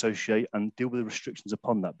you want to associate, and deal with the restrictions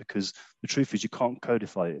upon that, because the truth is you can't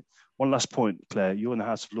codify it. One last point, Claire, you're in the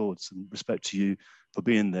House of Lords, and respect to you for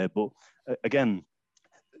being there. But again,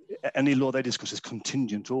 any law they discuss is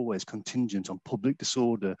contingent, always contingent on public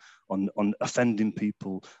disorder, on offending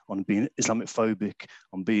people, on being Islamophobic,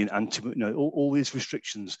 on being anti, all these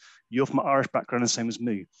restrictions. You're from an Irish background, the same as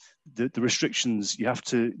me. The restrictions, you have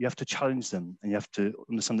to challenge them, and you have to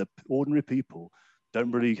understand that ordinary people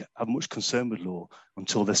don't really have much concern with law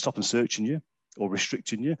until they stop and searching you or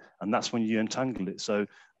restricting you, and that's when you entangle it. So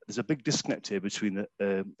there's a big disconnect here between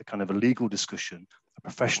a kind of a legal discussion, a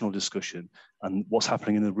professional discussion, and what's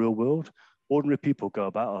happening in the real world. Ordinary people go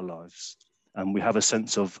about our lives, and we have a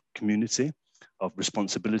sense of community, of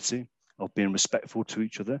responsibility, of being respectful to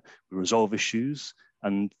each other. We resolve issues,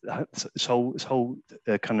 and this whole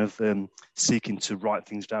kind of seeking to write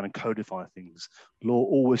things down and codify things. Law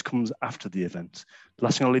always comes after the event. The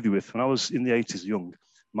last thing I'll leave you with, when I was in the 80s young,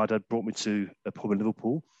 my dad brought me to a pub in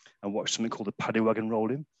Liverpool and watched something called the Paddy Wagon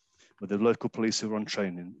Roll-In, where the local police who were on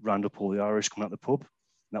training round up all the Irish coming out the pub. And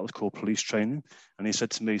that was called police training. And he said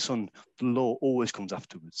to me, son, the law always comes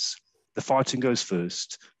afterwards. The fighting goes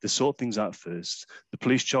first. They sort things out first. The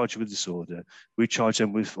police charge you with disorder. We charge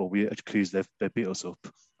them with, or we accuse they beat us up,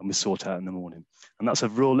 and we sort out in the morning. And that's a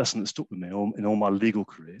real lesson that stuck with me in all my legal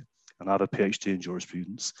career. And I have a PhD in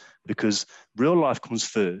jurisprudence, because real life comes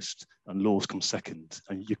first and laws come second.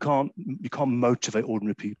 And you can't motivate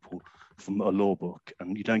ordinary people from a law book,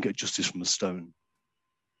 and you don't get justice from a stone.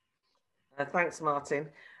 Thanks, Martin.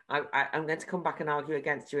 I'm going to come back and argue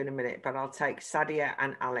against you in a minute, but I'll take Sadia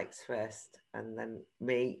and Alex first, and then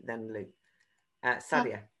me, then Luke.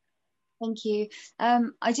 Sadia. Thank you.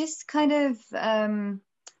 I just kind of,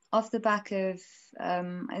 off the back of,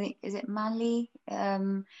 I think, is it Manly's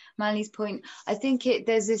point? I think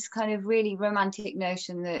there's this kind of really romantic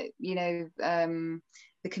notion that,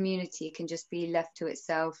 the community can just be left to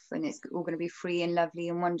itself and it's all going to be free and lovely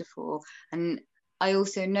and wonderful. And I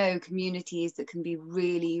also know communities that can be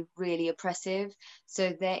really, really oppressive.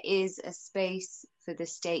 So there is a space for the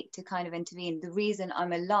state to kind of intervene. The reason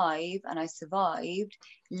I'm alive and I survived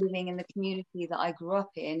living in the community that I grew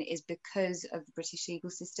up in is because of the British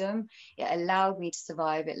legal system. It allowed me to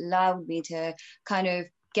survive. It allowed me to kind of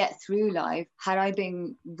get through life. Had I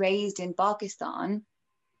been raised in Pakistan,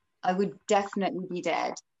 I would definitely be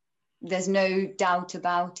dead. There's no doubt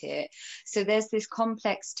about it. So there's this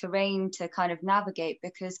complex terrain to kind of navigate,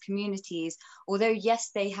 because communities, although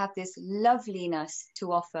yes, they have this loveliness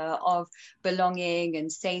to offer of belonging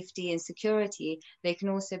and safety and security, they can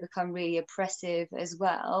also become really oppressive as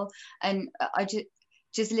well. And I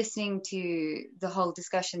just listening to the whole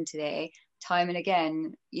discussion today, time and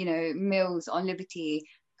again, Mills on Liberty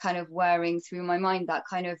kind of wearing through my mind that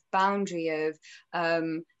kind of boundary of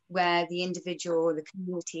where the individual, the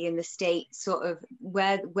community and the state sort of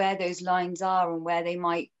where those lines are and where they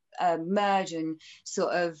might merge, and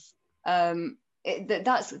sort of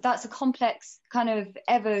that's a complex kind of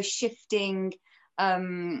ever shifting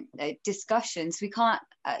discussion. So we can't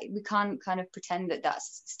kind of pretend that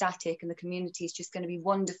that's static and the community is just going to be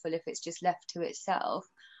wonderful if it's just left to itself.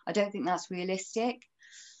 I don't think that's realistic.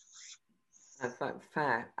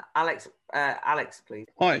 Fair. Alex, please.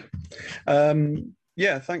 Hi.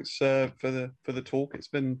 Yeah, thanks for the talk. It's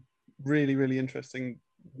been really, really interesting.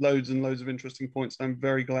 Loads and loads of interesting points. I'm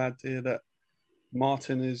very glad to hear that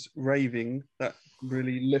Martin is raving. That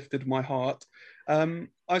really lifted my heart. I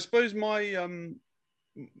suppose I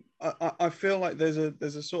feel like there's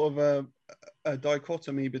a sort of a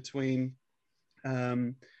dichotomy between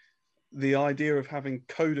the idea of having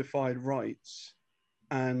codified rights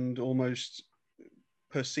and almost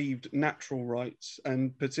perceived natural rights,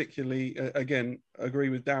 and particularly, again, agree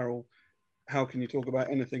with Daryl, how can you talk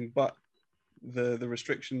about anything but the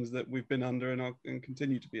restrictions that we've been under and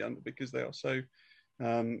continue to be under, because they are so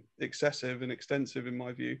excessive and extensive in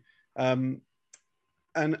my view. And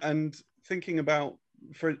thinking about,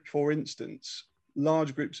 for instance,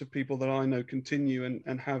 large groups of people that I know continue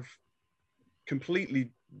and have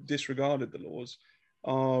completely disregarded the laws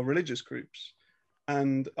are religious groups.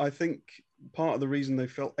 And I think part of the reason they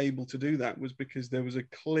felt able to do that was because there was a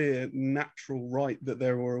clear natural right that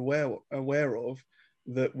they were aware of,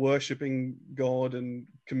 that worshipping God and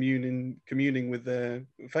communing with their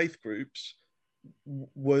faith groups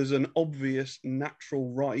was an obvious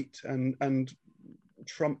natural right and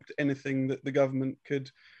trumped anything that the government could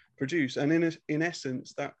produce. And in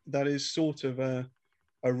essence, that is sort of a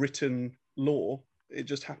written law. It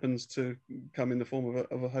just happens to come in the form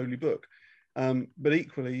of a holy book. But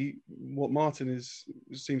equally, what Martin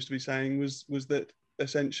seems to be saying was that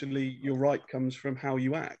essentially your right comes from how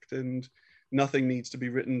you act, and nothing needs to be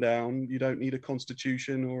written down. You don't need a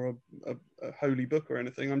constitution or a holy book or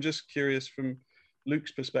anything. I'm just curious from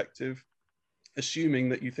Luke's perspective, assuming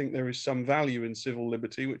that you think there is some value in civil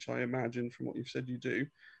liberty, which I imagine from what you've said you do,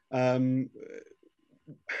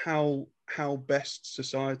 how best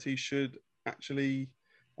society should actually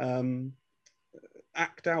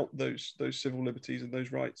act out those civil liberties and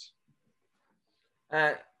those rights.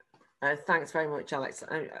 Thanks very much, Alex.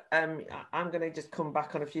 I'm going to just come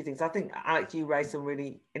back on a few things. I think, Alex, you raised some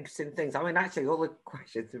really interesting things. I mean, actually, all the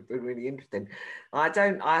questions have been really interesting. I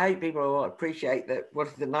hope people will appreciate that one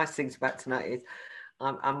of the nice things about tonight is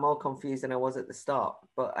I'm more confused than I was at the start.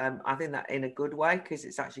 But I think that in a good way, because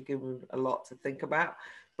it's actually given a lot to think about.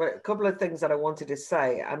 But a couple of things that I wanted to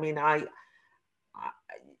say. I mean,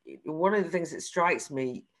 one of the things that strikes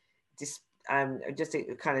me, just kind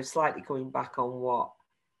of slightly coming back on what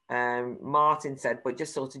Martin said, but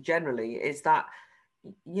just sort of generally, is that,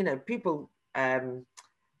 you know, people can't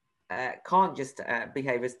just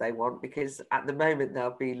behave as they want, because at the moment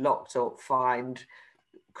they'll be locked up, fined,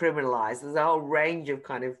 criminalized. There's a whole range of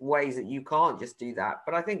kind of ways that you can't just do that.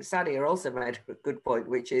 But I think Sadia also made a good point,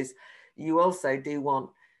 which is you also do want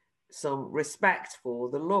some respect for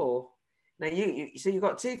the law. Now, so you've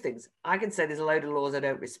got two things. I can say there's a load of laws I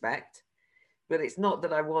don't respect, but it's not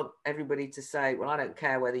that I want everybody to say, well, I don't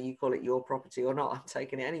care whether you call it your property or not, I'm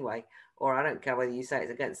taking it anyway. Or I don't care whether you say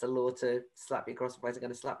it's against the law to slap you across the face, I'm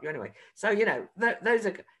going to slap you anyway. So, you know, those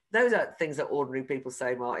are things that ordinary people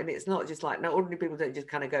say, Martin. It's not just like, no, ordinary people don't just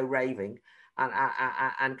kind of go raving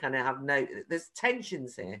and kind of have there's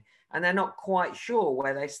tensions here, and they're not quite sure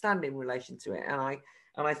where they stand in relation to it. And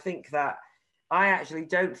I think that I actually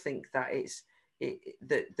don't think that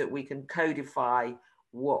that we can codify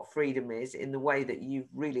what freedom is in the way that you've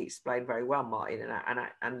really explained very well, Martin,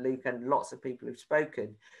 and Luke, and lots of people who've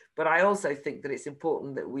spoken. But I also think that it's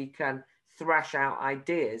important that we can thrash out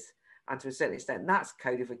ideas, and to a certain extent that's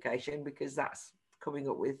codification, because that's coming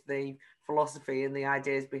up with the philosophy and the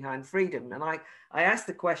ideas behind freedom. And I asked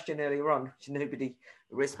the question earlier on, which nobody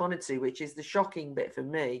responded to, which is the shocking bit for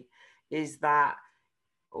me, is that,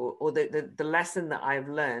 or the lesson that I've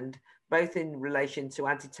learned, both in relation to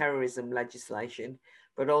anti-terrorism legislation,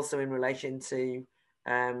 but also in relation to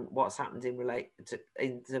what's happened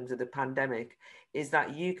in terms of the pandemic, is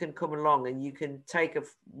that you can come along and you can take a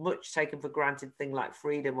much taken for granted thing like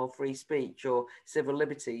freedom or free speech or civil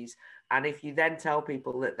liberties. And if you then tell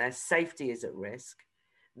people that their safety is at risk,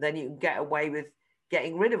 then you can get away with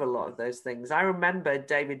getting rid of a lot of those things. I remember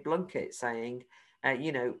David Blunkett saying,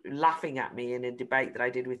 laughing at me in a debate that I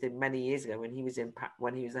did with him many years ago when he was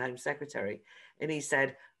the Home Secretary. And he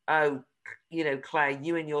said, oh, you know, Claire,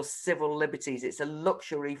 you and your civil liberties, it's a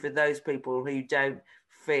luxury for those people who don't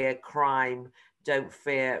fear crime, don't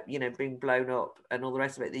fear, you know, being blown up and all the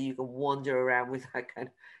rest of it, that you can wander around with that kind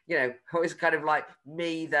of, you know, it was kind of like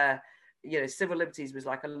me, civil liberties was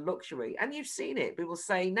like a luxury. And you've seen it. People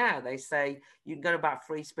say now, they say you can go about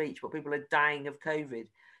free speech, but people are dying of COVID.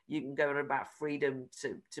 You can go on about freedom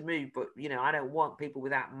to move, but, you know, I don't want people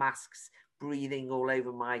without masks breathing all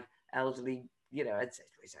over my elderly, you know,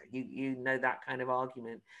 you know, that kind of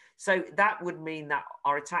argument. So that would mean that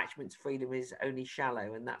our attachment to freedom is only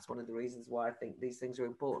shallow. And that's one of the reasons why I think these things are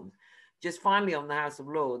important. Just finally on the House of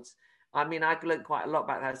Lords, I mean, I've learned quite a lot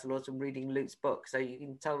about the House of Lords from reading Luke's book. So you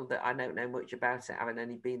can tell that I don't know much about it, having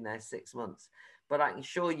only been there 6 months. But I can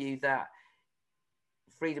assure you that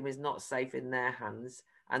freedom is not safe in their hands,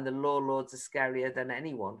 and the law lords are scarier than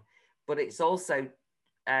anyone. But it's also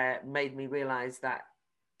made me realize that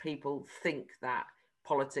people think that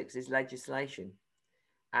politics is legislation.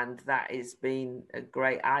 And that has been a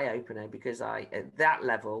great eye-opener, because at that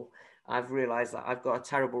level, I've realized that I've got a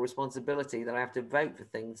terrible responsibility, that I have to vote for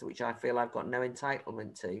things which I feel I've got no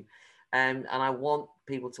entitlement to. And I want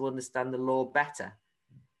people to understand the law better.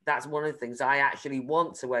 That's one of the things. I actually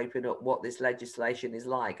want to open up what this legislation is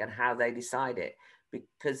like and how they decide it,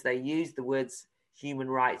 because they use the words human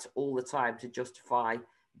rights all the time to justify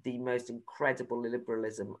the most incredible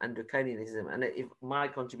illiberalism and draconianism. And if my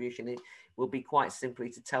contribution will be quite simply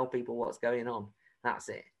to tell people what's going on. That's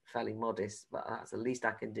it. Fairly modest, but that's the least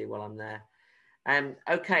I can do while I'm there.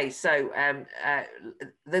 Okay, so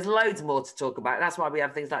there's loads more to talk about. That's why we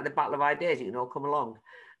have things like the Battle of Ideas. You can all come along.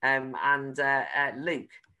 Luke,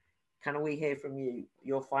 can we hear from you?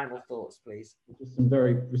 Your final thoughts, please. Just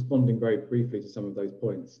responding very briefly to some of those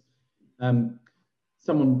points.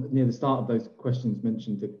 Someone near the start of those questions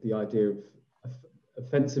mentioned the idea of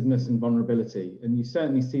offensiveness and vulnerability, and you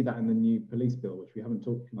certainly see that in the new police bill, which we haven't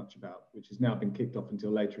talked much about, which has now been kicked off until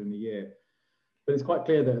later in the year. but it's quite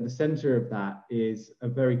clear that at the centre of that is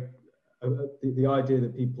the idea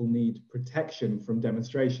that people need protection from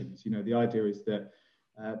demonstrations. You know, the idea is that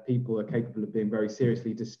people are capable of being very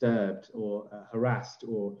seriously disturbed or harassed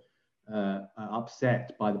or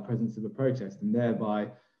upset by the presence of a protest, and thereby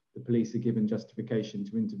the police are given justification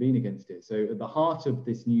to intervene against it. So at the heart of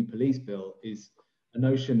this new police bill is a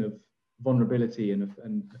notion of vulnerability and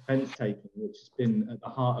offence taking, which has been at the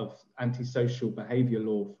heart of antisocial behaviour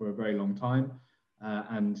law for a very long time,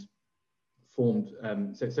 and formed.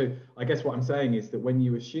 So I guess what I'm saying is that when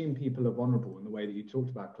you assume people are vulnerable in the way that you talked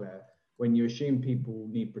about, Claire, when you assume people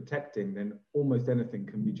need protecting, then almost anything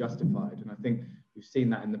can be justified. And I think we've seen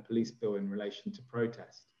that in the police bill in relation to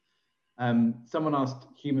protest. Someone asked,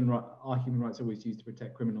 are human rights always used to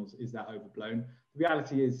protect criminals? Is that overblown? The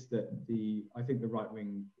reality is that I think the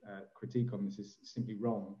right-wing critique on this is simply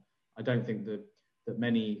wrong. I don't think that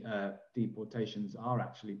many deportations are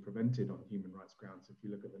actually prevented on human rights grounds if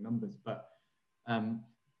you look at the numbers, but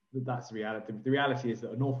that's the reality. The reality is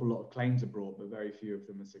that an awful lot of claims are brought, but very few of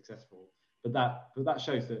them are successful. But that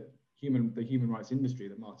shows that the human rights industry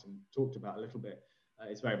that Martin talked about a little bit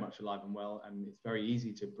is very much alive and well, and it's very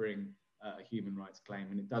easy to bring a human rights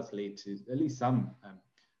claim, and it does lead to at least some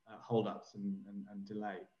hold-ups and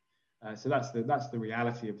delay. So that's the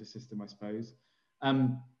reality of the system, I suppose.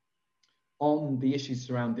 On the issues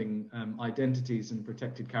surrounding identities and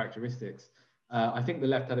protected characteristics, I think the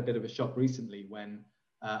left had a bit of a shock recently when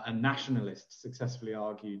an English nationalist successfully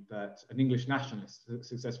argued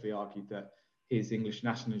that his English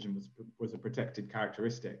nationalism was a protected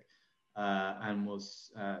characteristic, and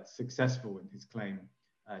was successful in his claim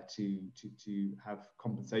to have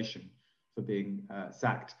compensation for being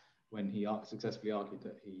sacked, when he successfully argued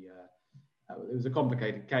that it was a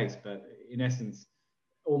complicated case, but in essence,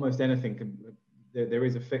 almost anything there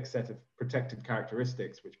is a fixed set of protected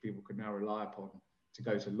characteristics which people can now rely upon to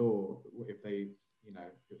go to law if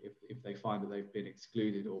they find that they've been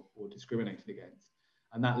excluded or discriminated against.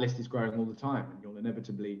 And that list is growing all the time, and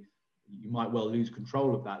you might well lose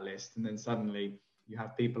control of that list, and then suddenly you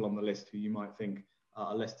have people on the list who you might think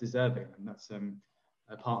are less deserving, and that's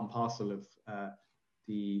a part and parcel of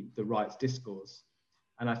the rights discourse.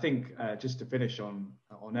 And I think just to finish on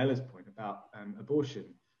Ella's point about abortion,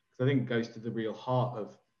 because I think it goes to the real heart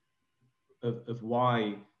of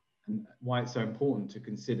why it's so important to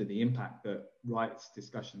consider the impact that rights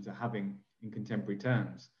discussions are having in contemporary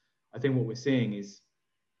terms. I think what we're seeing is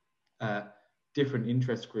different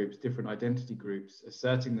interest groups, different identity groups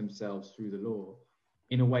asserting themselves through the law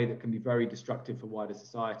in a way that can be very destructive for wider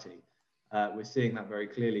society. We're seeing that very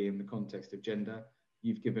clearly in the context of gender.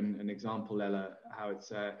 You've given an example, Ella, how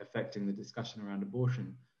it's affecting the discussion around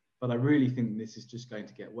abortion. But I really think this is just going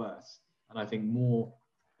to get worse. And I think more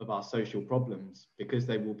of our social problems, because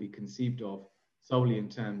they will be conceived of solely in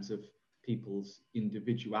terms of people's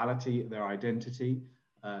individuality, their identity,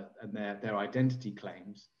 and their identity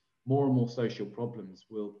claims, more and more social problems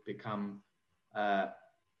will become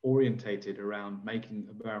orientated around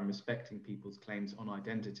respecting people's claims on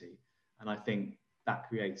identity. And I think that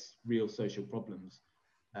creates real social problems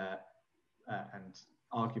and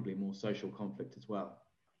arguably more social conflict as well.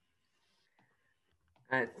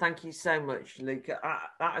 Thank you so much, Luca.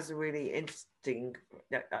 That was a really interesting,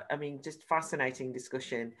 just fascinating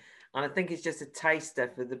discussion. And I think it's just a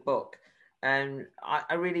taster for the book.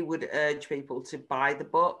 I really would urge people to buy the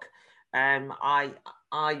book. I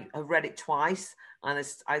have read it twice, and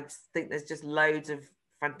I think there's just loads of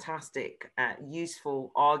fantastic,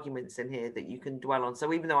 useful arguments in here that you can dwell on.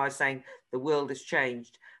 So even though I was saying the world has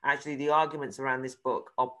changed, actually the arguments around this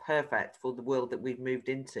book are perfect for the world that we've moved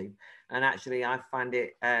into. And actually I find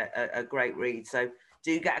it a great read. So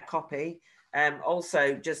do get a copy.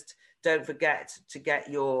 Also, just don't forget to get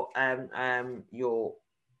your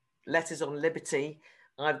letters on liberty.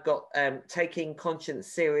 I've got Taking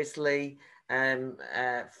Conscience Seriously,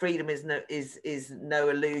 Freedom is no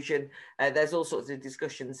illusion. There's all sorts of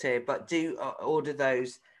discussions here, but do order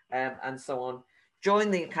those and so on.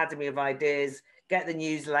 Join the Academy of Ideas, get the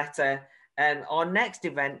newsletter. Our next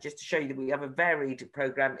event, just to show you that we have a varied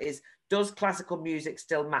program, is Does Classical Music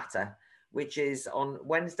Still Matter?, which is on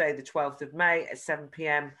Wednesday, the 12th of May at 7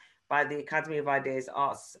 p.m. by the Academy of Ideas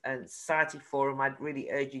Arts and Society Forum. I'd really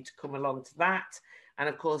urge you to come along to that. And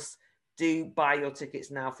of course, do buy your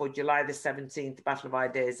tickets now for July the 17th, Battle of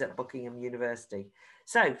Ideas at Buckingham University.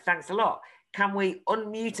 So thanks a lot. Can we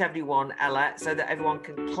unmute everyone, Ella, so that everyone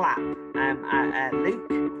can clap? Luke?